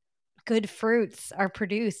 good fruits are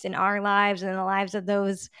produced in our lives and in the lives of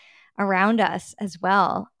those around us as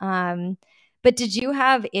well. But did you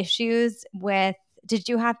have issues with, did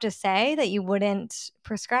you have to say that you wouldn't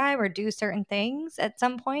prescribe or do certain things at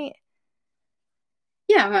some point?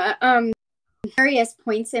 Yeah, various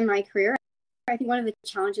points in my career. I think one of the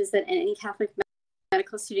challenges that any Catholic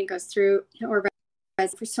medical student goes through, or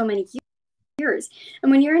for so many years,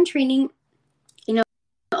 and when you're in training,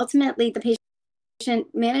 ultimately the patient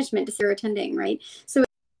management is you're attending, right? So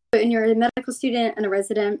when you're a medical student and a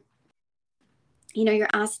resident, you're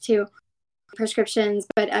asked to prescriptions,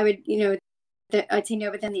 but I would, I'd say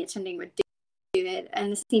no, but then the attending would do it,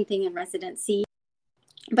 and the same thing in residency.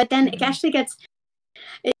 But then it actually gets,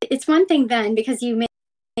 it's one thing then because you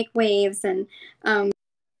make waves and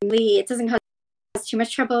it doesn't cause too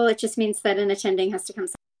much trouble. It just means that an attending has to come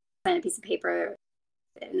sign a piece of paper,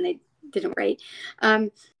 and they didn't write.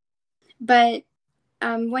 But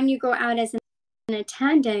when you go out as an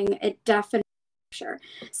attending, it definitely sure.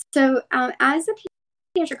 So as a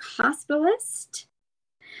pediatric hospitalist,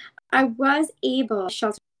 I was able to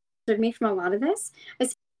shelter me from a lot of this. I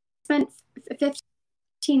spent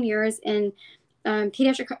 15 years in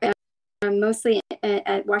pediatric, mostly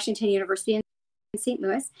at Washington University in St.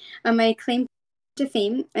 Louis. My claim to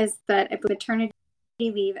fame is that I believe maternity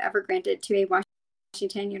leave ever granted to a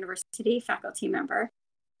Washington University faculty member,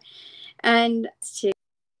 and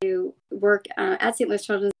to work at St. Louis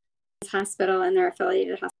Children's Hospital and their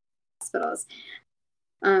affiliated hospitals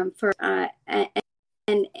and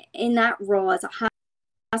in that role as a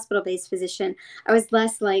hospital-based physician, I was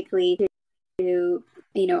less likely to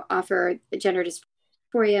offer gender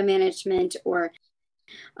dysphoria management or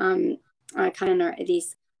kind of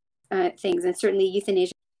these things, and certainly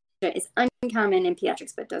euthanasia is uncommon in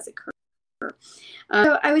pediatrics but does occur.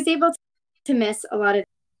 So I was able to miss a lot of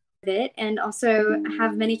it and also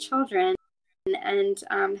have many children and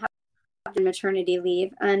have maternity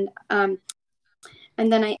leave, and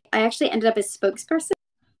then I actually ended up as spokesperson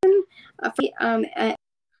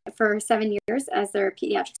for 7 years as their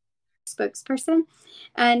pediatric spokesperson,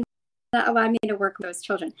 and that allowed me to work with those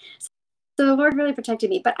children. So the Lord really protected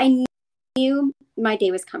me, but I knew my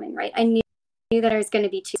day was coming, right? I knew that I was going to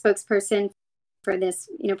be spokesperson for this,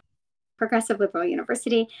 progressive liberal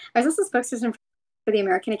university. I was also spokesperson for the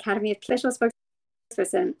American Academy of Official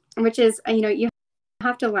spokesperson, which is, you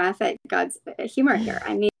have to laugh at God's humor here.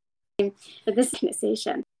 I mean, this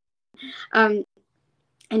organization. And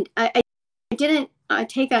I didn't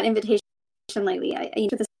take that invitation lightly. I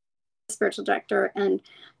to the spiritual director and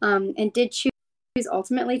did choose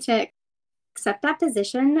ultimately to accept that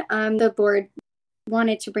position. The board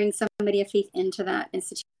wanted to bring somebody of faith into that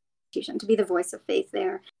institution, to be the voice of faith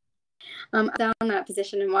there. Down that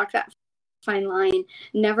position and walk that fine line,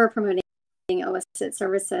 never promoting illicit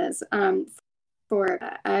services. For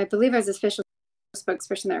I believe I was official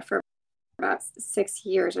spokesperson there for about 6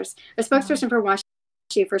 years, or a spokesperson for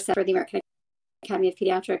WashU for the American Academy of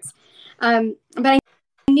Pediatrics. But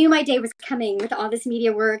I knew my day was coming with all this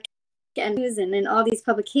media work and news and all these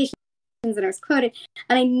publications, and I was quoted,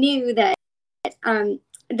 and I knew that that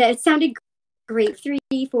it sounded great, 3,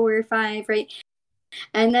 4, 5, right?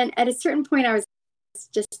 And then at a certain point, I was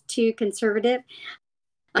just too conservative.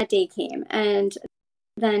 A day came, and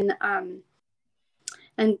then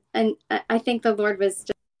and I think the Lord was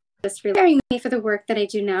just preparing me for the work that I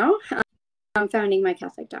do now. Founding my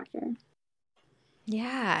Catholic doctor.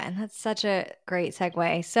 Yeah, and that's such a great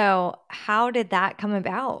segue. So, how did that come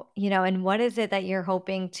about? And what is it that you're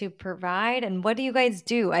hoping to provide, and what do you guys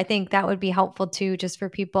do? I think that would be helpful too, just for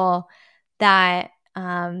people that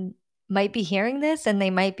might be hearing this and they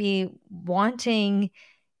might be wanting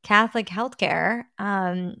Catholic healthcare,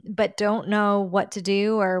 but don't know what to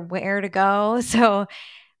do or where to go. So,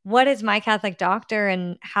 what is My Catholic Doctor,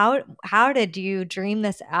 and how did you dream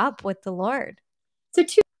this up with the Lord? So,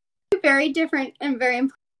 two very different and very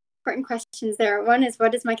important questions there. One is,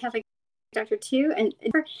 what is My Catholic Doctor to? And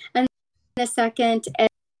the second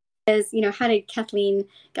is, how did Kathleen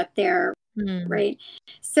get there, right?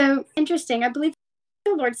 So interesting. I believe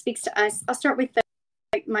the Lord speaks to us. I'll start with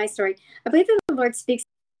my story. I believe that the Lord speaks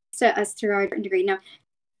to us through our degree. Now,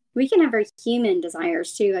 we can have very human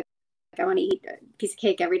desires too. Like I want to eat a piece of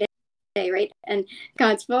cake every day, right? And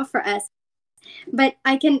God's will for us. But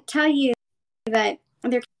I can tell you that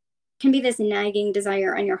there can be this nagging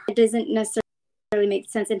desire on your heart. It doesn't necessarily make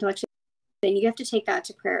sense intellectually, and you have to take that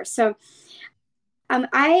to prayer. So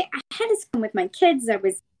I had this with my kids. I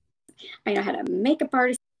had a makeup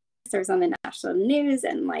artist. I was on the national news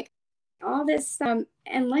and like all this,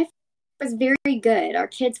 and life was very good. Our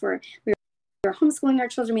kids we were homeschooling our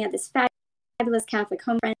children. We had this fabulous Catholic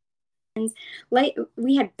home friends.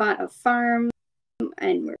 We had bought a farm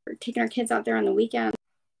and we're taking our kids out there on the weekends.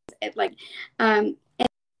 And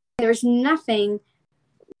there's nothing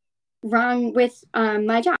wrong with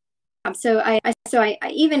my job. So I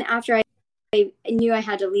even after I knew I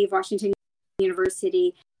had to leave Washington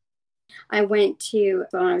University, I went to,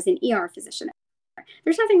 well, I was an ER physician.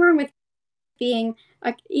 There's nothing wrong with being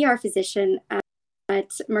an ER physician at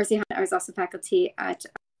Mercy Hunt. I was also faculty at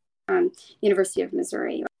University of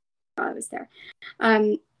Missouri while I was there.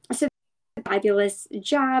 So fabulous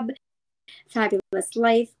job, fabulous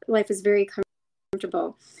life. Life was very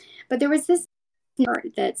comfortable. But there was this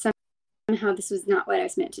part that somehow this was not what I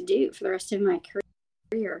was meant to do for the rest of my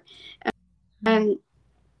career. And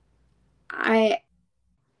I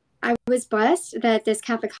was blessed that this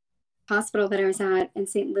Catholic hospital that I was at in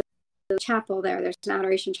St. Louis Chapel there's an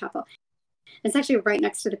adoration chapel. It's actually right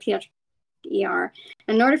next to the pediatric ER.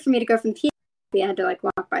 And in order for me to go from the pediatric, I had to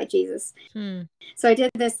walk by Jesus. So I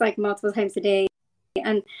did this multiple times a day.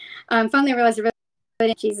 And finally I realized I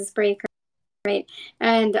really did Jesus break, right?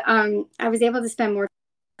 And I was able to spend more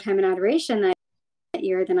time in adoration that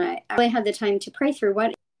year than I really had the time to pray through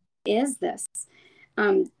what is this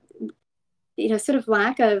sort of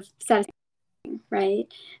lack of satisfaction, right?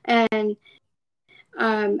 And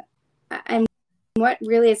what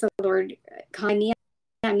really is the Lord calling me?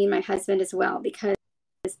 I mean, my husband as well, because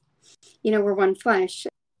we're one flesh,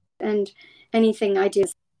 and anything I do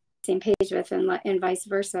is the same page with, and vice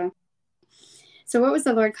versa. So what was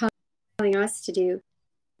the Lord calling us to do?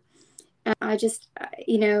 And I just,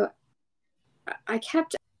 I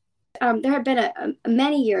kept, there had been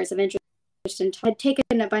many years of interest in, I'd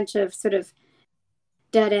taken a bunch of sort of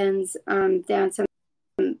dead ends down some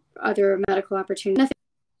other medical opportunities. Nothing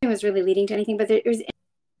was really leading to anything, but it was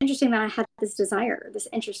interesting that I had this desire, this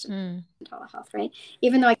interest in telehealth, right?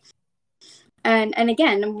 Even though and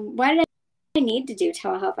again, why did I need to do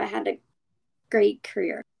telehealth? I had a great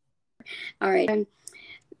career. All right.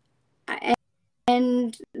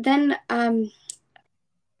 And then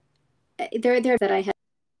there that I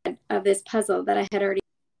had of this puzzle that I had already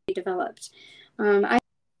developed. I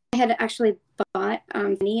had actually bought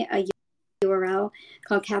a URL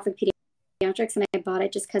called Catholic Pediatrics, and I bought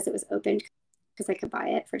it just because it was open, because I could buy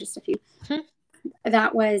it for just a few.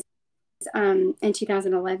 That was in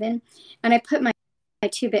 2011, and I put my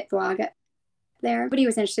 2-bit blog up there. Everybody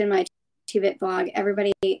was interested in my 2-bit blog.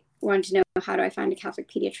 Everybody wanted to know, how do I find a Catholic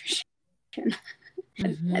pediatrician?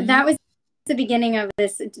 That was the beginning of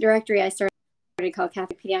this directory I started called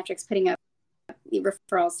Catholic Pediatrics, putting up the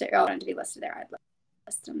referrals to all to be listed there. I'd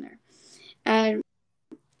list them there. And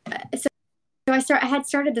so I had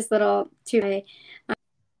started this little I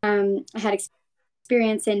had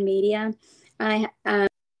experience in media. I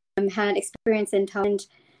had experience in talent.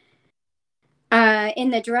 In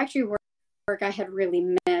the directory work, I had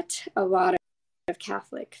really met a lot of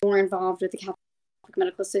Catholics, more involved with the Catholic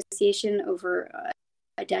Medical Association over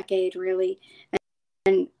a decade, really,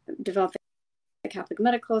 and developed the Catholic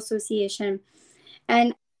Medical Association.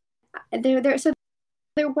 And there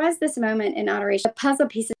was this moment in adoration. The puzzle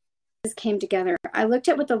pieces came together. I looked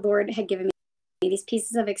at what the Lord had given me, these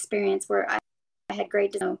pieces of experience where I had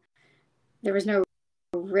great desire. There was no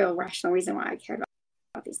real rational reason why I cared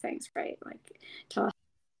about these things, right? Like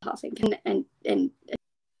telehealth and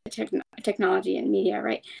technology and media,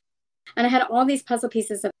 right? And I had all these puzzle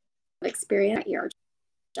pieces of experience, not your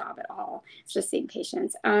job at all. It's just seeing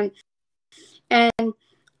patients. And as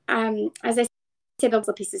I say, those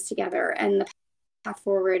pieces together, and the path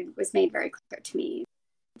forward was made very clear to me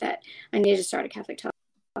that I needed to start a Catholic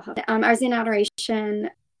telehealth. I was in adoration,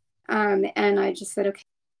 and I just said, okay,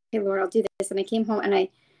 Lord, I'll do this. And I came home and I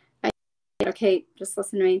said, okay, just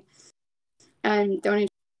listen to me and don't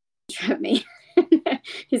interrupt me.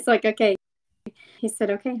 He's like, okay. He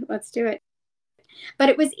said, okay, let's do it. But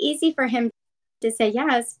it was easy for him to say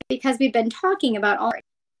yes, because we've been talking about all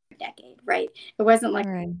a decade, right? It wasn't like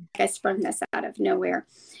I sprung this out of nowhere.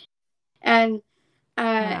 And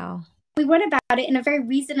we went about it in a very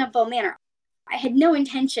reasonable manner. I had no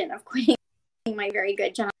intention of quitting my very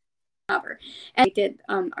good job. And I did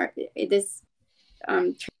this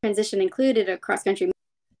transition included a cross-country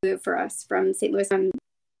move for us from St. Louis,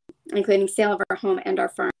 including sale of our home and our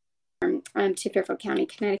farm to Fairfield County,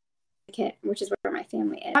 Connecticut, which is where my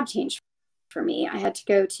family is. Job changed for me. I had to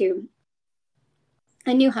go to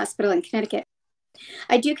a new hospital in Connecticut.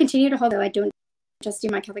 I do continue to hold, though I don't just do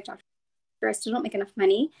my Catholic doctor. I still don't make enough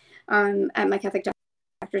money at my Catholic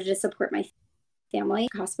doctor to support my family.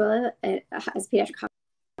 Hospital as a pediatric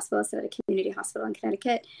hospital, so at a community hospital in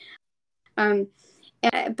Connecticut.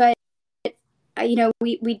 But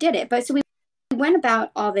we did it. But so we went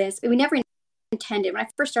about all this. We never intended. When I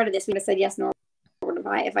first started this, we said yes, no,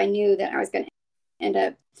 apply if I knew that I was going to end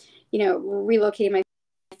up, relocating my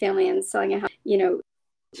family and selling a house,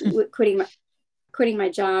 quitting my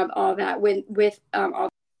job, all that with all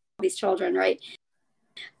these children, right?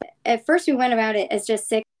 At first, we went about it as just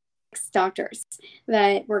 6 doctors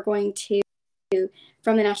that were going to,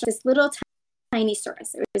 from the national, this little tiny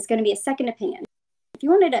service. It was going to be a second opinion. If you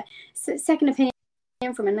wanted a second opinion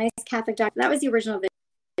from a nice Catholic doctor, that was the original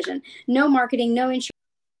vision. No marketing, no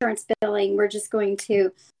insurance billing. We're just going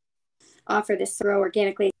to offer this to grow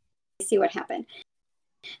organically, see what happened.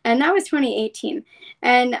 And that was 2018.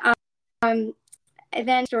 And then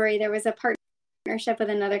there was a partnership with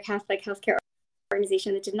another Catholic healthcare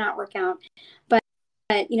organization that did not work out. But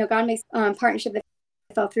God makes partnership that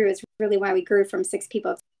fell through is really why we grew from 6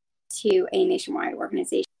 people to a nationwide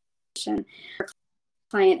organization.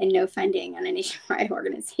 Client and no funding and a nationwide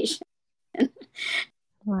organization.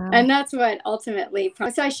 Wow. And that's what ultimately.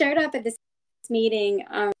 So I showed up at this meeting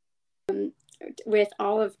with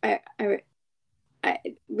all of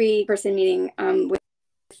person meeting with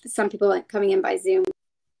some people coming in by Zoom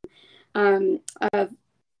of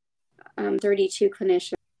 32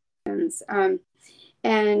 clinicians,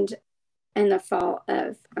 and in the fall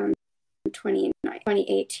of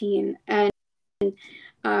 2018, and in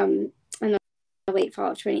the late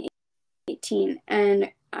fall of 2018,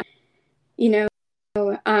 and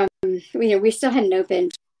we still hadn't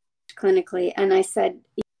opened clinically, and I said,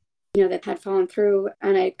 that had fallen through,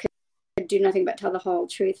 and I could do nothing but tell the whole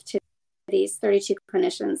truth to these 32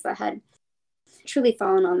 clinicians that had truly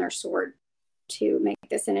fallen on their sword to make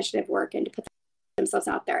this initiative work and to put themselves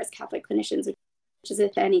out there as Catholic clinicians, which is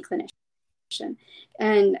if any clinician,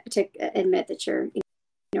 and to admit that you're,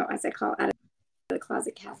 as I call, out of the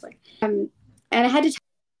closet Catholic. And I had to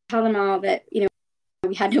tell them all that,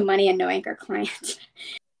 we had no money and no anchor client.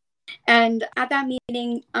 And at that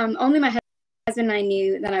meeting, only my husband and I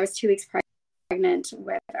knew that I was 2 weeks pregnant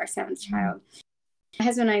with our 7th child. My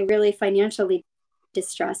husband and I really financially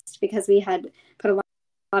distressed because we had put a lot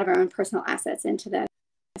of our own personal assets into this.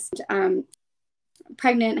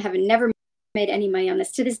 Pregnant, have never made any money on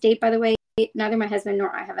this. To this date, by the way, neither my husband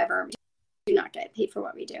nor I have ever do not get paid for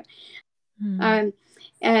what we do.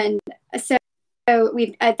 And so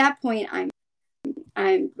we, at that point,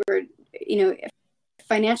 we're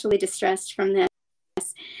financially distressed from this,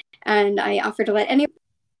 and I offered to let anyone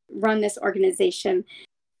run this organization,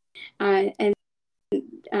 and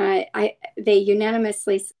they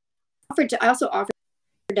unanimously offered to. I also offered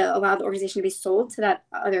to allow the organization to be sold to that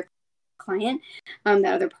other client, that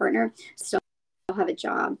other partner, still have a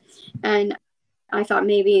job, and I thought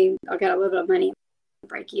maybe I'll get a little bit of money,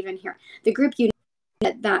 break even here. The group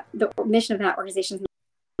that the mission of that organization is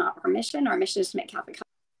not our mission. Our mission is to make Catholic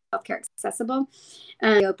healthcare accessible.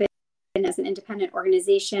 We opened as an independent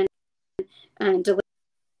organization and delay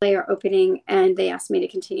our opening, and they asked me to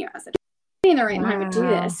continue as a in the right time to do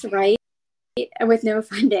this, right, with no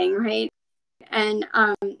funding, right, and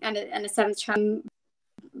a 7th child.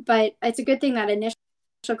 But it's a good thing that initial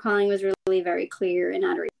calling was really very clear in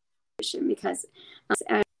adoration, because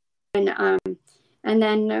and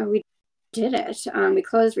then we did it. We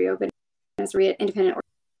closed, reopened as an independent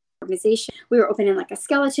organization. We were open in like a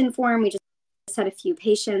skeleton form. We just had a few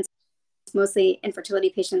patients, mostly infertility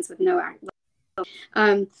patients with no.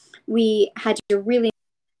 We had to really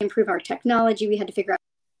improve our technology. We had to figure out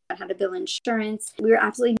how to bill insurance. We were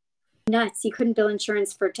absolutely nuts. You couldn't bill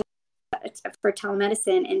insurance for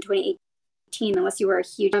telemedicine in 2018 unless you were a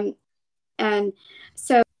huge. And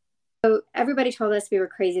so everybody told us we were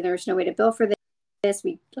crazy. There was no way to bill for this.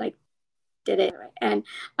 We did it, and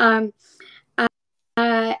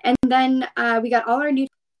then we got all our new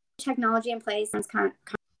technology in place,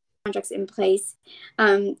 contracts in place.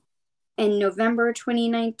 In November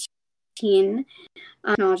 2019,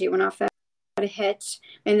 technology went off at a hit,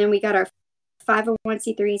 and then we got our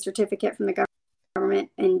 501c3 certificate from the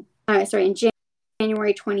government in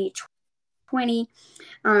January 2020.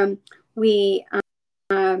 We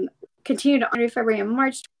continued on February and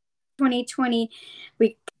March 2020.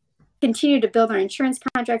 We continued to build our insurance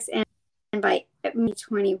contracts, and by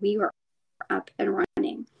 2020 we were up and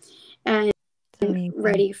running and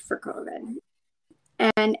ready for COVID.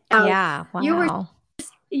 And yeah, wow.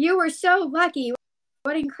 You were so lucky.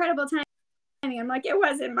 What incredible timing. I'm like, it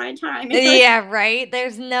wasn't my time. Yeah, right.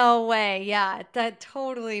 There's no way. Yeah, that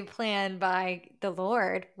totally planned by the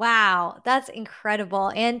Lord. Wow, that's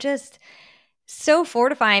incredible. And just so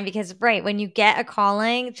fortifying, because right, when you get a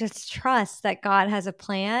calling, just trust that God has a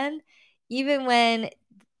plan, even when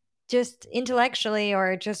just intellectually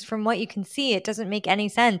or just from what you can see, it doesn't make any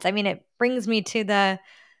sense. I mean, it brings me to the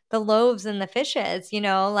the loaves and the fishes,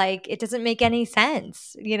 like it doesn't make any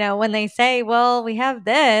sense, when they say, well, we have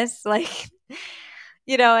this, like,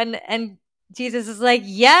 and Jesus is like,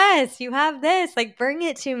 yes, you have this, like, bring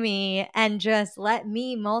it to me and just let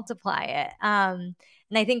me multiply it. And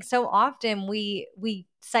I think so often we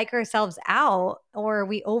psych ourselves out, or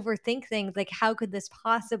we overthink things like, how could this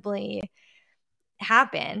possibly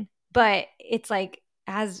happen? But it's like,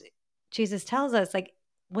 as Jesus tells us, like,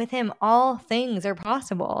 with him, all things are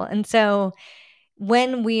possible. And so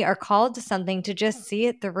when we are called to something, to just see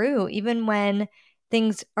it through, even when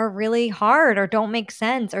things are really hard or don't make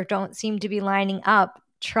sense or don't seem to be lining up,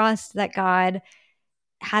 trust that God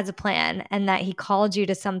has a plan and that he called you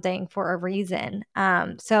to something for a reason.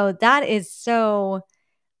 So that is so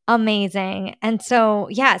amazing. And so,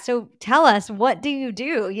 yeah, so tell us, what do you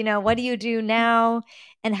do? What do you do now?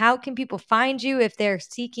 And how can people find you if they're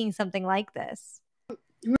seeking something like this?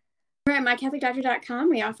 We're at mycatholicdoctor.com.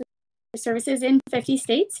 We offer services in 50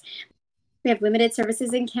 states. We have limited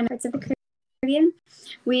services in Canada, parts of the Caribbean.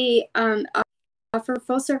 We offer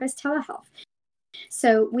full service telehealth.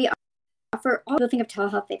 So we offer, all people think of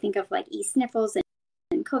telehealth, they think of like e-sniffles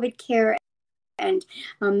and COVID care and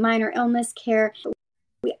minor illness care.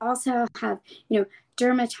 We also have,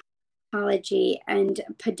 dermatology and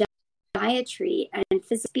podiatry and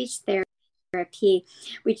physical speech therapy.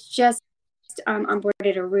 We just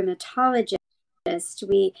onboarded a rheumatologist.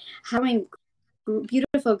 We have a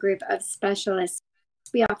beautiful group of specialists.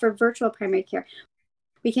 We offer virtual primary care.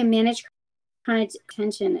 We can manage chronic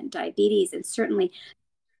tension and diabetes, and certainly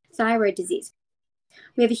thyroid disease.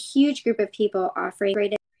 We have a huge group of people offering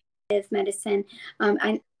integrative medicine.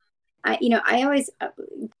 I always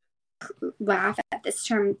laugh at this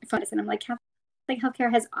term medicine. I'm like,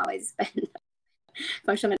 healthcare has always been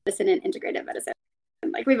functional medicine and integrative medicine.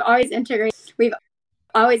 Like, we've always integrated. What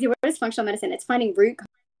is functional medicine? It's finding root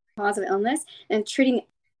cause of illness and treating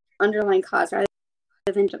underlying cause rather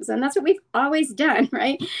than symptoms. And that's what we've always done,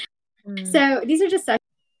 right? So these are just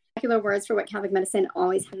secular words for what Catholic medicine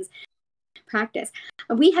always has practiced.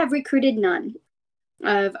 We have recruited none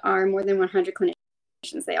of our more than 100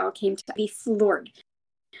 clinicians. They all came to be floored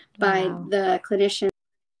by the clinicians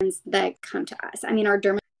that come to us. I mean, our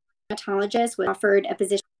dermatologist was offered a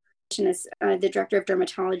position as the director of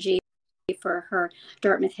dermatology for her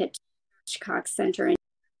Dartmouth Hitchcock Center.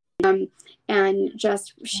 And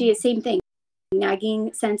just, she is same thing,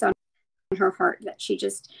 nagging sense on her heart that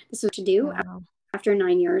this was what to do after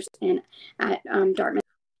 9 years at Dartmouth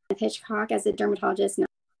Hitchcock as a dermatologist,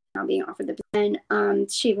 now being offered the position. And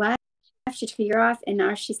she left, she took a year off, and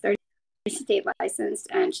now she's 30 state licensed,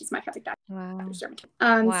 and she's my Catholic doctor.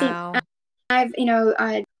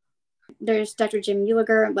 There's Dr. Jim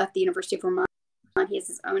Muliger, left the University of Vermont. He has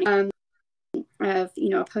his own of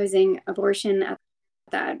opposing abortion at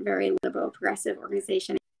that very liberal progressive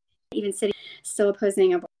organization, even sitting still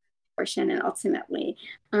opposing abortion, and ultimately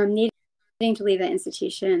needing to leave the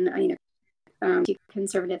institution,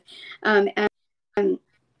 conservative, and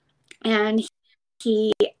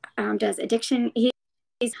he does addiction.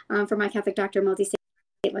 He's for my Catholic doctor, multi-state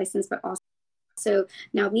license, but also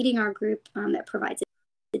now leading our group that provides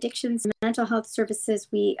addictions, mental health services.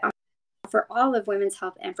 We offer all of women's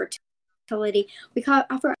health and fertility. We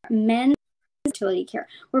offer men's fertility care.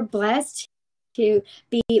 We're blessed to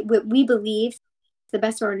be what we believe, to the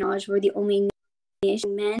best of our knowledge, we're the only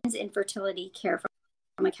nation men's infertility care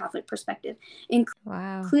from a Catholic perspective,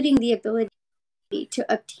 including the ability to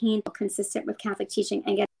obtain consistent with Catholic teaching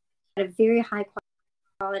and get a very high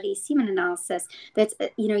quality semen analysis that's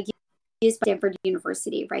used by Stanford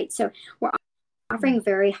University, right? So we're offering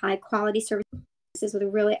very high quality services with a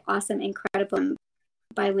really awesome, incredible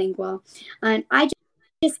bilingual, and I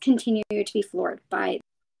just continue to be floored by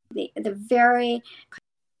the very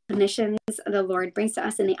clinicians the Lord brings to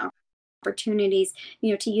us, and the opportunities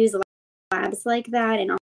to use labs like that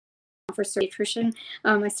and offer nutrition.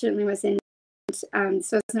 I certainly was in this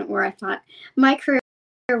wasn't where I thought my career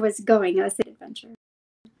was going. It was an adventure.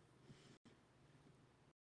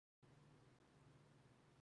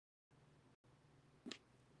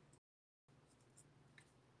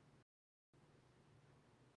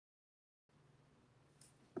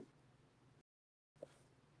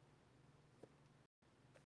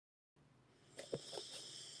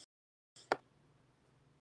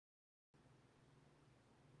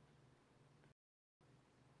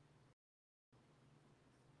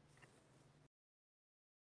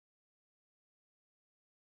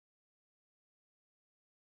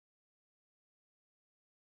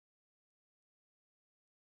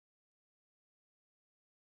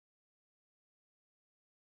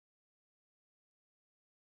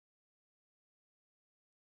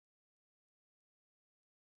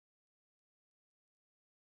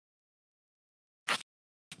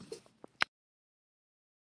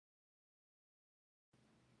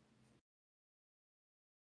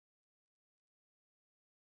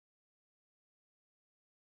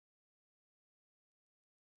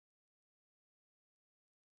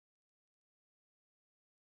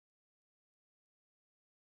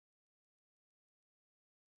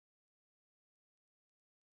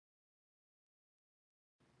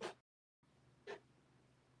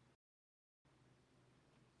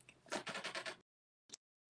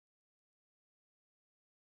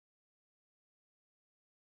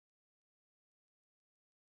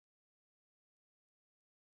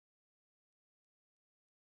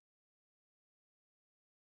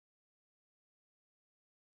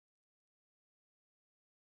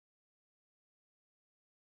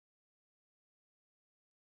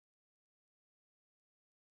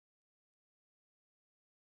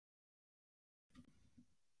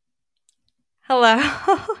 Hello,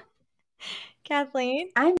 Kathleen.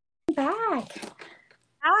 I'm back.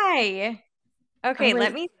 Hi. Okay,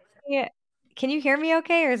 let me see. Can you hear me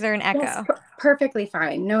okay, or is there an echo? Yes, perfectly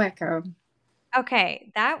fine. No echo.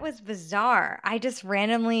 Okay, that was bizarre. I just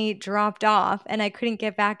randomly dropped off and I couldn't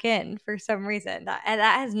get back in for some reason. That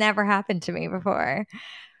has never happened to me before.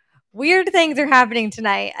 Weird things are happening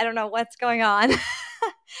tonight. I don't know what's going on.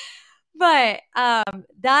 But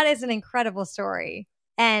that is an incredible story.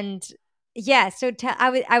 And yeah, so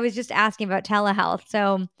I was just asking about telehealth.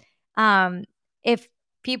 So if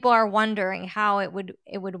people are wondering how it would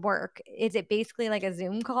work, is it basically like a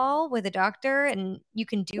Zoom call with a doctor and you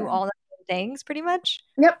can do all the things pretty much?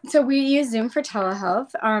 Yep. So we use Zoom for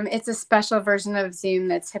telehealth. It's a special version of Zoom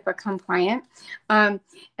that's HIPAA compliant.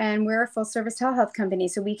 And we're a full service telehealth company.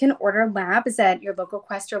 So we can order labs at your local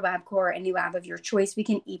Quest or LabCorp or any lab of your choice. We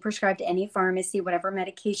can e-prescribe to any pharmacy, whatever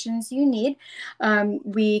medications you need.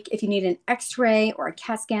 If you need an x-ray or a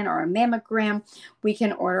CAT scan or a mammogram, we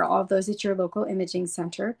can order all of those at your local imaging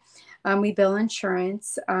center. We bill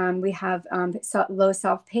insurance. We have low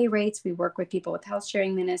self-pay rates. We work with people with health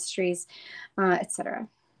sharing ministries, etc.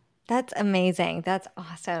 That's amazing. That's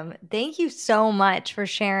awesome. Thank you so much for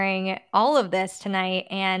sharing all of this tonight.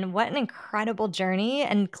 And what an incredible journey.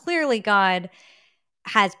 And clearly, God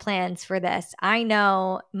has plans for this. I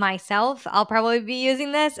know myself, I'll probably be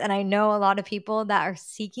using this, and I know a lot of people that are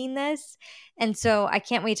seeking this. And so I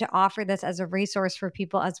can't wait to offer this as a resource for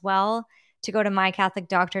people as well, to go to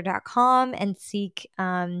mycatholicdoctor.com and seek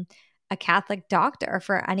a Catholic doctor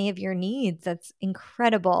for any of your needs. That's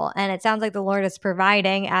incredible. And it sounds like the Lord is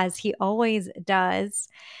providing, as he always does.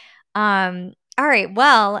 All right.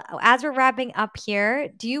 Well, as we're wrapping up here,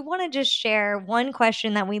 do you want to just share one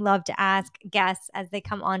question that we love to ask guests as they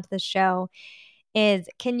come onto the show? Is,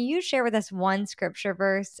 can you share with us one scripture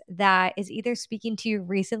verse that is either speaking to you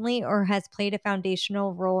recently or has played a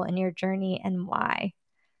foundational role in your journey, and why?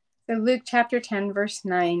 So Luke chapter 10, verse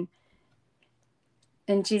 9.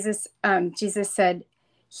 And Jesus said,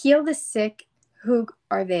 "Heal the sick who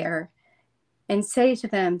are there, and say to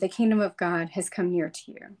them, the kingdom of God has come near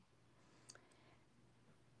to you."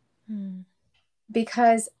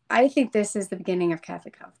 Because I think this is the beginning of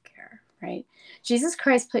Catholic healthcare, right? Jesus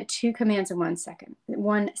Christ put two commands in one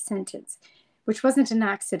sentence, which wasn't an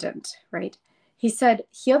accident, right? He said,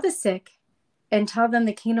 "Heal the sick and tell them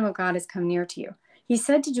the kingdom of God has come near to you." He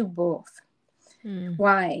said to do both.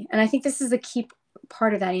 Why? And I think this is a key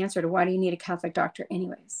part of that answer to why do you need a Catholic doctor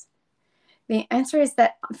anyways? The answer is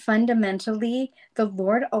that fundamentally, the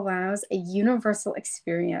Lord allows a universal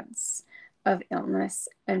experience of illness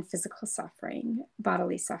and physical suffering,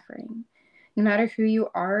 bodily suffering. No matter who you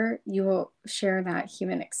are, you will share that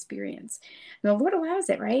human experience. And the Lord allows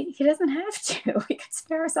it, right? He doesn't have to. He could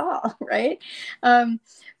spare us all, right?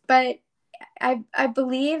 But I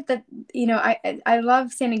believe that, I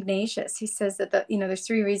love St. Ignatius. He says that there's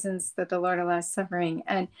three reasons that the Lord allows suffering.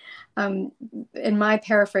 And in my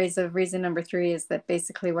paraphrase of reason number three is that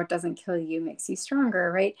basically what doesn't kill you makes you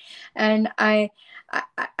stronger, right? And I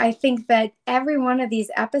think that every one of these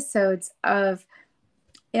episodes of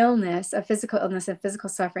physical illness and physical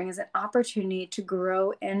suffering is an opportunity to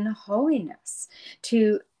grow in holiness,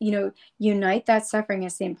 to, unite that suffering,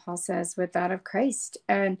 as St. Paul says, with that of Christ,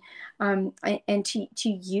 and to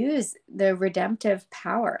use the redemptive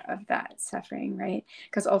power of that suffering, right?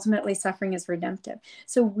 Because ultimately suffering is redemptive.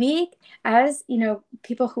 So we, as,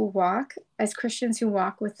 people who walk, as Christians who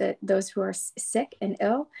walk with those who are sick and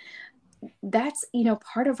ill, that's,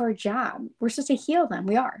 part of our job. We're supposed to heal them.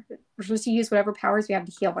 We're supposed to use whatever powers we have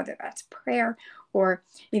to heal, whether that's prayer or,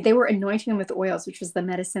 they were anointing them with oils, which was the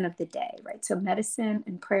medicine of the day, right? So medicine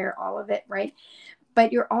and prayer, all of it, right?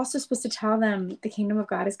 But you're also supposed to tell them the kingdom of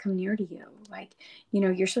God has come near to you. Like,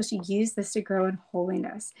 you're supposed to use this to grow in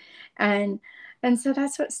holiness. And so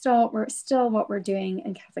that's what we're doing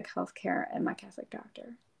in Catholic healthcare and My Catholic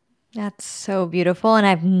Doctor. That's so beautiful. And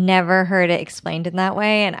I've never heard it explained in that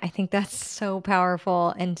way. And I think that's so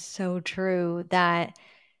powerful and so true, that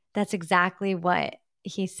that's exactly what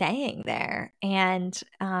he's saying there. And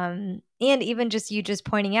even just you just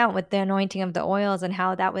pointing out with the anointing of the oils and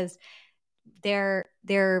how that was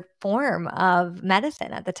their form of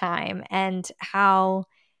medicine at the time, and how,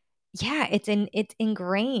 yeah, it's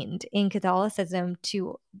ingrained in Catholicism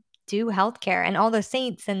to do healthcare, and all the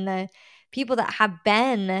saints and the people that have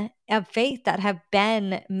been of faith, that have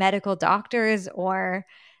been medical doctors or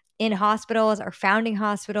in hospitals or founding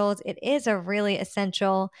hospitals. It is a really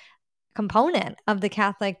essential component of the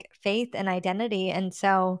Catholic faith and identity. And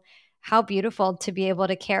so how beautiful to be able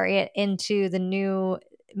to carry it into the new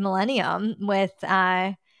millennium with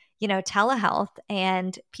telehealth,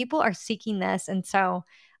 and people are seeking this. And so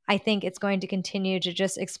I think it's going to continue to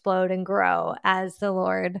just explode and grow as the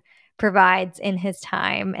Lord provides in his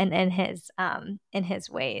time and in his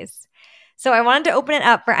ways. So I wanted to open it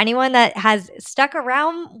up for anyone that has stuck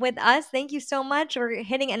around with us. Thank you so much. We're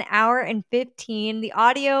hitting an hour and 15. The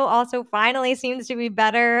audio also finally seems to be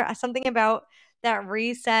better. Something about that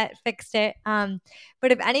reset fixed it.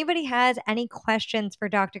 But if anybody has any questions for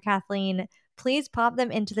Dr. Kathleen, please pop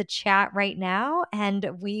them into the chat right now and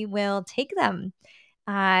we will take them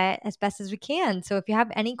as best as we can. So if you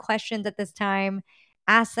have any questions at this time,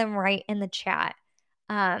 ask them right in the chat.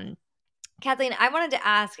 Kathleen, I wanted to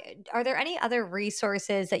ask, are there any other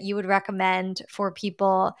resources that you would recommend for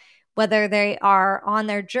people, whether they are on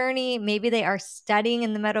their journey, maybe they are studying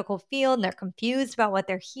in the medical field and they're confused about what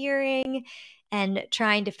they're hearing and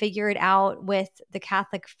trying to figure it out with the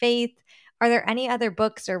Catholic faith? Are there any other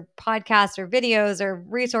books or podcasts or videos or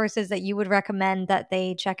resources that you would recommend that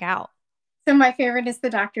they check out? So my favorite is the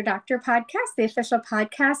Dr. Doctor podcast, the official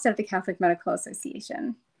podcast of the Catholic Medical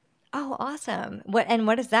Association. Oh, awesome.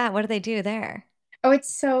 What is that? What do they do there? Oh, it's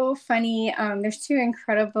so funny. There's two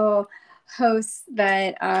incredible hosts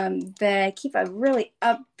that keep a really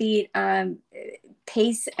upbeat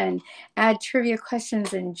pace and add trivia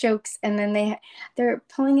questions and jokes, and then they're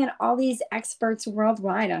pulling in all these experts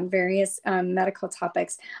worldwide on various medical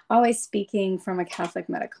topics, always speaking from a Catholic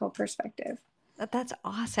medical perspective. That's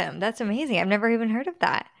awesome. That's amazing. I've never even heard of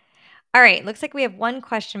that. All right. Looks like we have one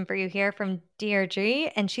question for you here from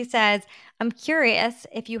Deirdre. And she says, I'm curious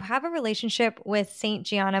if you have a relationship with St.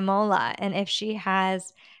 Gianna Molla and if she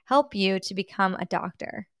has helped you to become a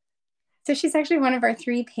doctor. So she's actually one of our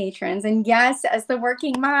 3 patrons. And yes, as the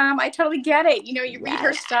working mom, I totally get it. You read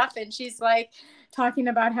her stuff and she's like talking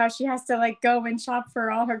about how she has to like go and shop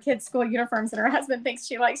for all her kids' school uniforms, and her husband thinks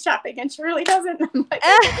she likes shopping and she really doesn't. I'm like,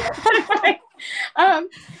 and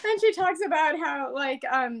she talks about how like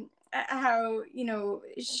how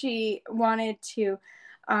she wanted to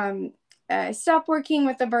stop working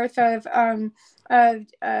with the birth of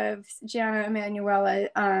Gianna Emanuela,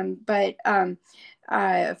 but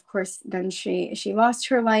of course then she lost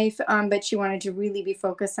her life, but she wanted to really be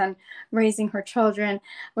focused on raising her children,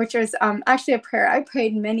 which was actually a prayer I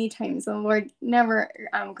prayed many times, and the Lord never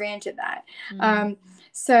granted that.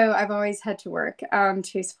 So I've always had to work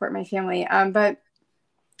to support my family, but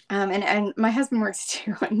and my husband works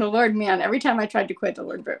too. And the Lord, man, every time I tried to quit, the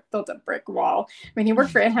Lord built a brick wall. I mean, he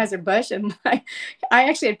worked for Anheuser-Busch, and I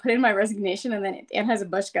actually had put in my resignation, and then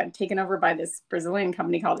Anheuser-Busch got taken over by this Brazilian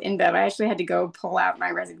company called InBev. I actually had to go pull out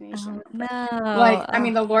my resignation. Oh, no. I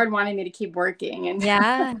mean, the Lord wanted me to keep working. And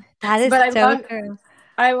yeah, that is so true.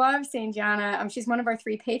 I love St. Gianna. She's one of our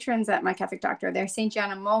 3 patrons at My Catholic Doctor. They're St.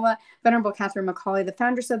 Gianna Molla, Venerable Catherine Macaulay, the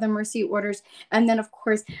founders of the Mercy Orders, and then, of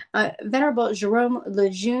course, Venerable Jérôme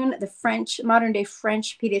Lejeune, the modern-day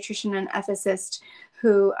French pediatrician and ethicist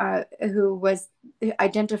who was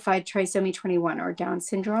identified trisomy 21 or Down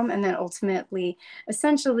syndrome, and then ultimately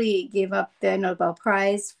essentially gave up the Nobel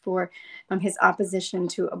Prize for his opposition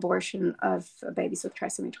to abortion of babies with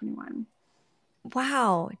trisomy 21.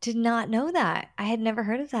 Wow, did not know that. I had never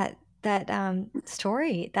heard of that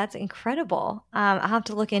story. That's incredible. I'll have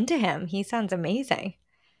to look into him. He sounds amazing.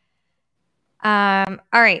 All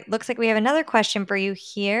right, looks like we have another question for you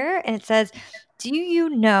here, and it says, do you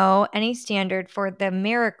know any standard for the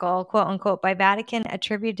miracle, quote unquote, by Vatican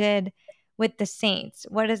attributed with the saints?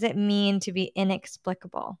 What does it mean to be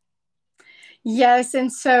inexplicable? Yes,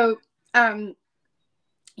 and so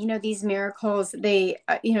these miracles, they,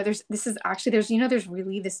 there's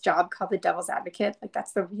really this job called the devil's advocate. Like,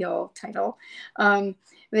 that's the real title. The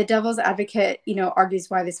devil's advocate, argues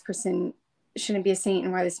why this person shouldn't be a saint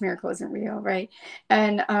and why this miracle isn't real. Right.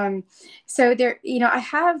 And so there,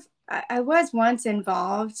 I was once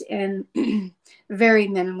involved in, very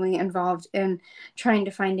minimally involved in trying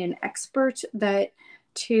to find an expert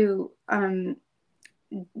to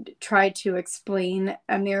try to explain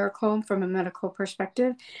a miracle from a medical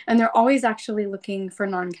perspective, and they're always actually looking for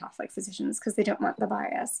non-Catholic physicians because they don't want the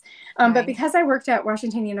bias. Right. But because I worked at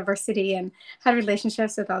Washington University and had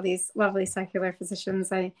relationships with all these lovely secular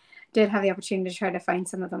physicians, I did have the opportunity to try to find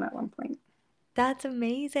some of them at one point. That's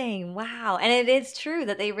amazing. Wow. And it is true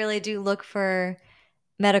that they really do look for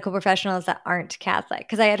medical professionals that aren't Catholic,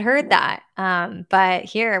 because I had heard that. But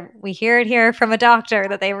we hear it here from a doctor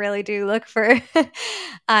that they really do look for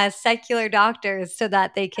secular doctors so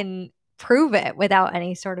that they can prove it without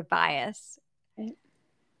any sort of bias. Right.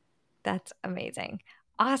 That's amazing.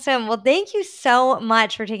 Awesome. Well, thank you so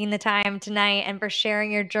much for taking the time tonight and for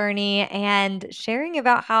sharing your journey and sharing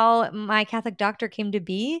about how My Catholic Doctor came to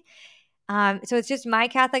be. So it's just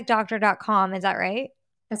mycatholicdoctor.com. Is that right?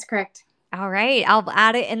 That's correct. All right. I'll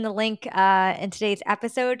add it in the link in today's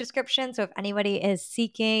episode description. So if anybody is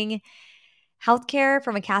seeking healthcare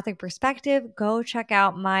from a Catholic perspective, go check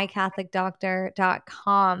out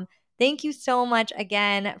mycatholicdoctor.com. Thank you so much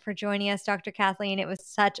again for joining us, Dr. Kathleen. It was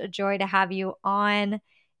such a joy to have you on.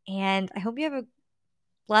 And I hope you have a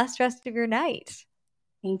blessed rest of your night.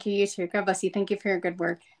 Thank you. You too. God bless you. Thank you for your good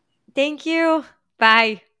work. Thank you.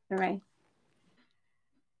 Bye. Bye-bye.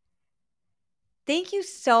 Thank you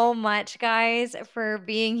so much, guys, for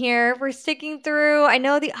being here, for sticking through. I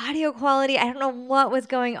know the audio quality, I don't know what was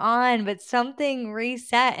going on, but something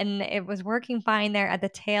reset and it was working fine there at the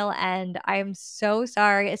tail end. I'm so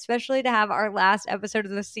sorry, especially to have our last episode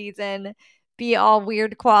of the season be all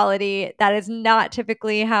weird quality. That is not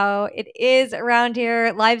typically how it is around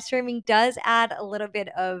here. Live streaming does add a little bit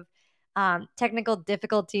of technical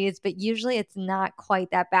difficulties, but usually it's not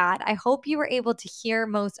quite that bad. I hope you were able to hear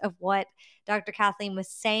most of what Dr. Kathleen was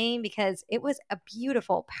saying, because it was a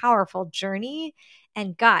beautiful, powerful journey.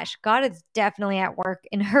 And gosh, God is definitely at work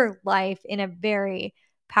in her life in a very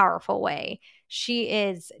powerful way. She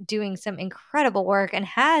is doing some incredible work and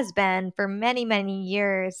has been for many, many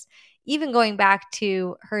years, even going back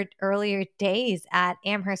to her earlier days at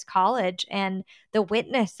Amherst College and the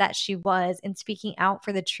witness that she was in speaking out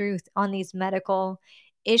for the truth on these medical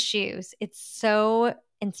issues. It's so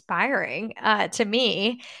inspiring to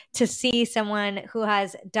me to see someone who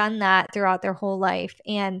has done that throughout their whole life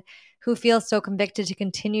and who feels so convicted to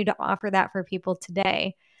continue to offer that for people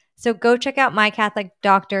today. So go check out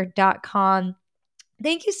mycatholicdoctor.com.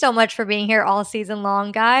 Thank you so much for being here all season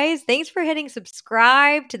long, guys. Thanks for hitting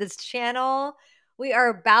subscribe to this channel. We are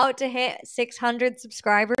about to hit 600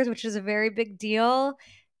 subscribers, which is a very big deal.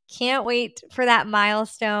 Can't wait for that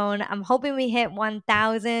milestone. I'm hoping we hit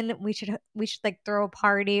 1,000. We should like throw a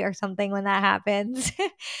party or something when that happens.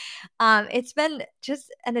 It's been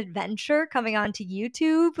just an adventure coming onto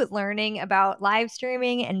YouTube, learning about live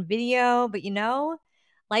streaming and video. But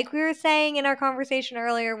like we were saying in our conversation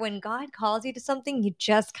earlier, when God calls you to something, you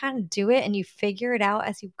just kind of do it and you figure it out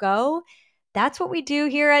as you go. That's what we do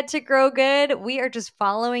here at To Grow Good. We are just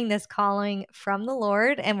following this calling from the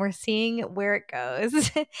Lord and we're seeing where it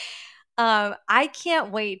goes. I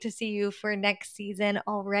can't wait to see you for next season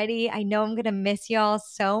already. I know I'm going to miss y'all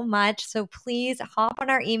so much. So please hop on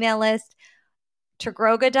our email list,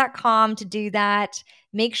 togrowgood.com, to do that.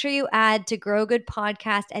 Make sure you add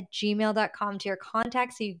togrowgoodpodcast@gmail.com to your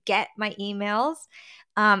contacts so you get my emails.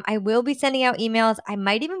 I will be sending out emails. I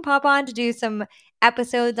might even pop on to do some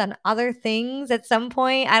episodes on other things at some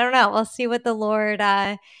point. I don't know. We'll see what the Lord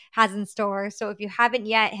has in store. So if you haven't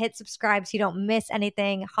yet, hit subscribe so you don't miss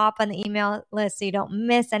anything. Hop on the email list so you don't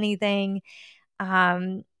miss anything.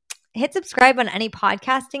 Hit subscribe on any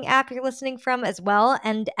podcasting app you're listening from as well,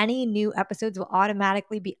 and any new episodes will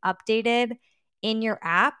automatically be updated in your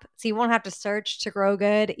app, so you won't have to search To Grow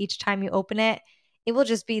Good each time you open it. It will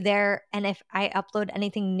just be there, and if I upload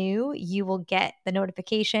anything new, you will get the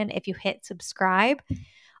notification if you hit subscribe.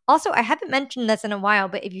 Also, I haven't mentioned this in a while,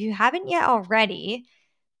 but if you haven't yet already,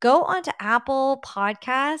 go onto Apple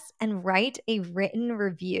Podcasts and write a written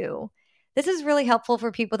review. This is really helpful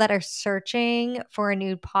for people that are searching for a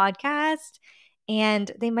new podcast and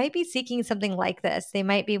they might be seeking something like this. They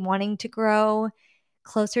might be wanting to grow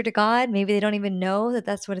closer to God. Maybe they don't even know that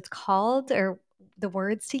that's what it's called or the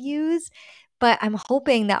words to use. But I'm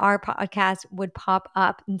hoping that our podcast would pop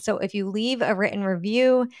up. And so if you leave a written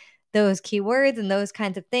review, those keywords and those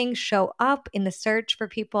kinds of things show up in the search for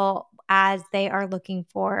people as they are looking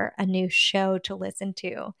for a new show to listen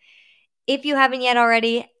to. If you haven't yet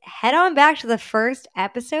already, head on back to the first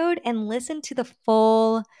episode and listen to the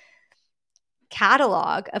full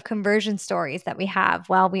catalog of conversion stories that we have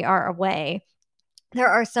while we are away. There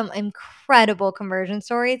are some incredible conversion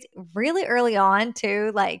stories really early on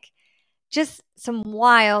too, like just some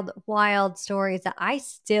wild, wild stories that I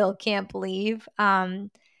still can't believe.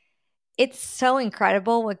 It's so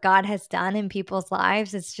incredible what God has done in people's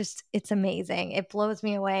lives. It's amazing. It blows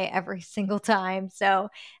me away every single time. So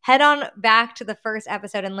head on back to the first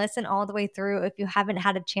episode and listen all the way through if you haven't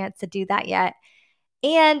had a chance to do that yet.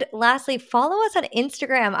 And lastly, follow us on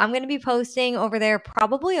Instagram. I'm going to be posting over there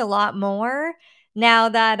probably a lot more now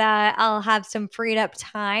that I'll have some freed up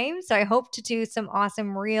time. So I hope to do some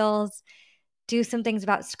awesome reels, do some things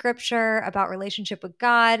about scripture, about relationship with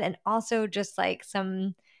God, and also just like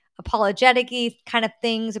some apologetic-y kind of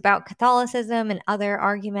things about Catholicism and other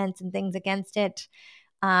arguments and things against it,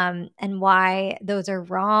 and why those are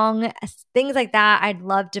wrong. Things like that I'd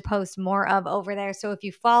love to post more of over there. So if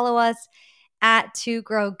you follow us at To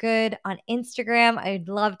Grow Good on Instagram. I'd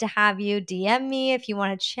love to have you. DM me if you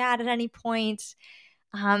want to chat at any point.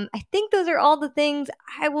 I think those are all the things.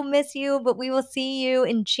 I will miss you, but we will see you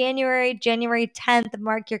in January 10th.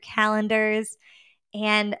 Mark your calendars.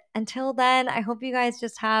 And until then, I hope you guys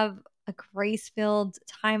just have a grace-filled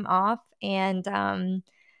time off and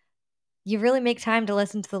you really make time to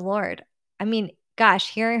listen to the Lord. I mean, gosh,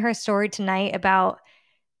 hearing her story tonight about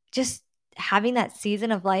just having that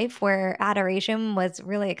season of life where adoration was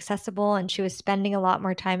really accessible and she was spending a lot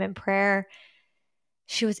more time in prayer,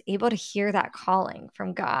 she was able to hear that calling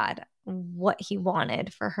from God, what he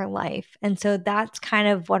wanted for her life. And so that's kind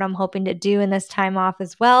of what I'm hoping to do in this time off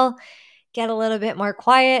as well. Get a little bit more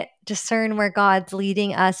quiet, discern where God's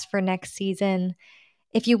leading us for next season.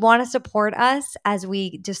 If you want to support us as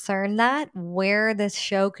we discern that, where this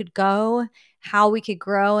show could go, how we could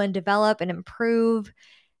grow and develop and improve,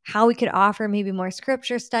 how we could offer maybe more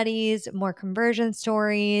scripture studies, more conversion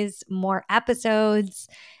stories, more episodes,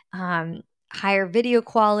 higher video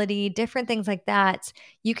quality, different things like that,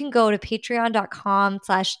 you can go to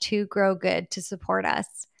patreon.com/2growgood to support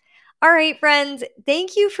us. All right, friends,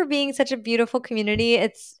 thank you for being such a beautiful community.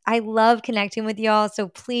 I love connecting with y'all, so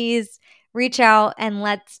please reach out and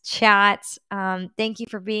let's chat. Thank you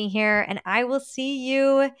for being here, and I will see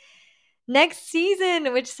you next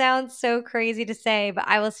season, which sounds so crazy to say, but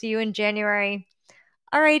I will see you in January.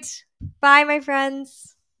 All right, bye, my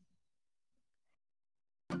friends.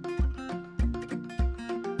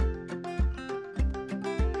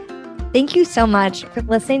 Thank you so much for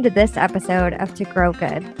listening to this episode of To Grow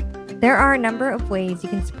Good. There are a number of ways you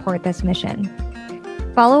can support this mission.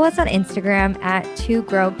 Follow us on Instagram at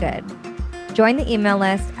 @ToGrowGood. Join the email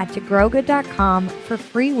list at togrowgood.com for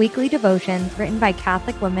free weekly devotions written by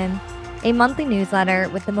Catholic women, a monthly newsletter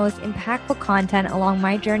with the most impactful content along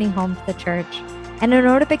my journey home to the church, and a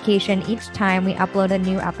notification each time we upload a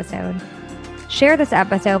new episode. Share this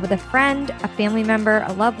episode with a friend, a family member,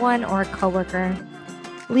 a loved one, or a coworker.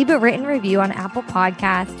 Leave a written review on Apple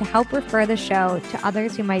Podcasts to help refer the show to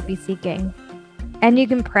others who might be seeking. And you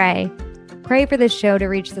can pray. Pray for this show to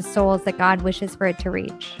reach the souls that God wishes for it to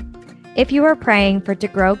reach. If you are praying for To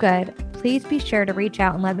Grow Good, please be sure to reach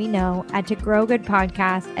out and let me know at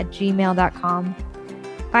togrowgoodpodcast@gmail.com.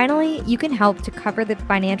 Finally, you can help to cover the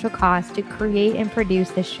financial cost to create and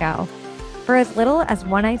produce this show. For as little as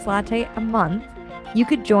one iced latte a month, you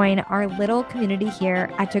could join our little community here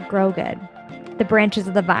at To Grow Good, the branches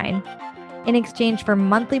of the vine, in exchange for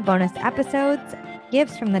monthly bonus episodes,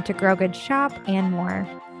 gifts from the To Grow Good shop, and more.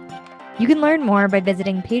 You can learn more by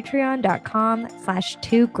visiting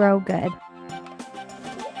patreon.com/2growgood.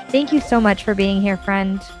 Thank you so much for being here,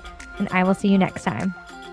 friend, and I will see you next time.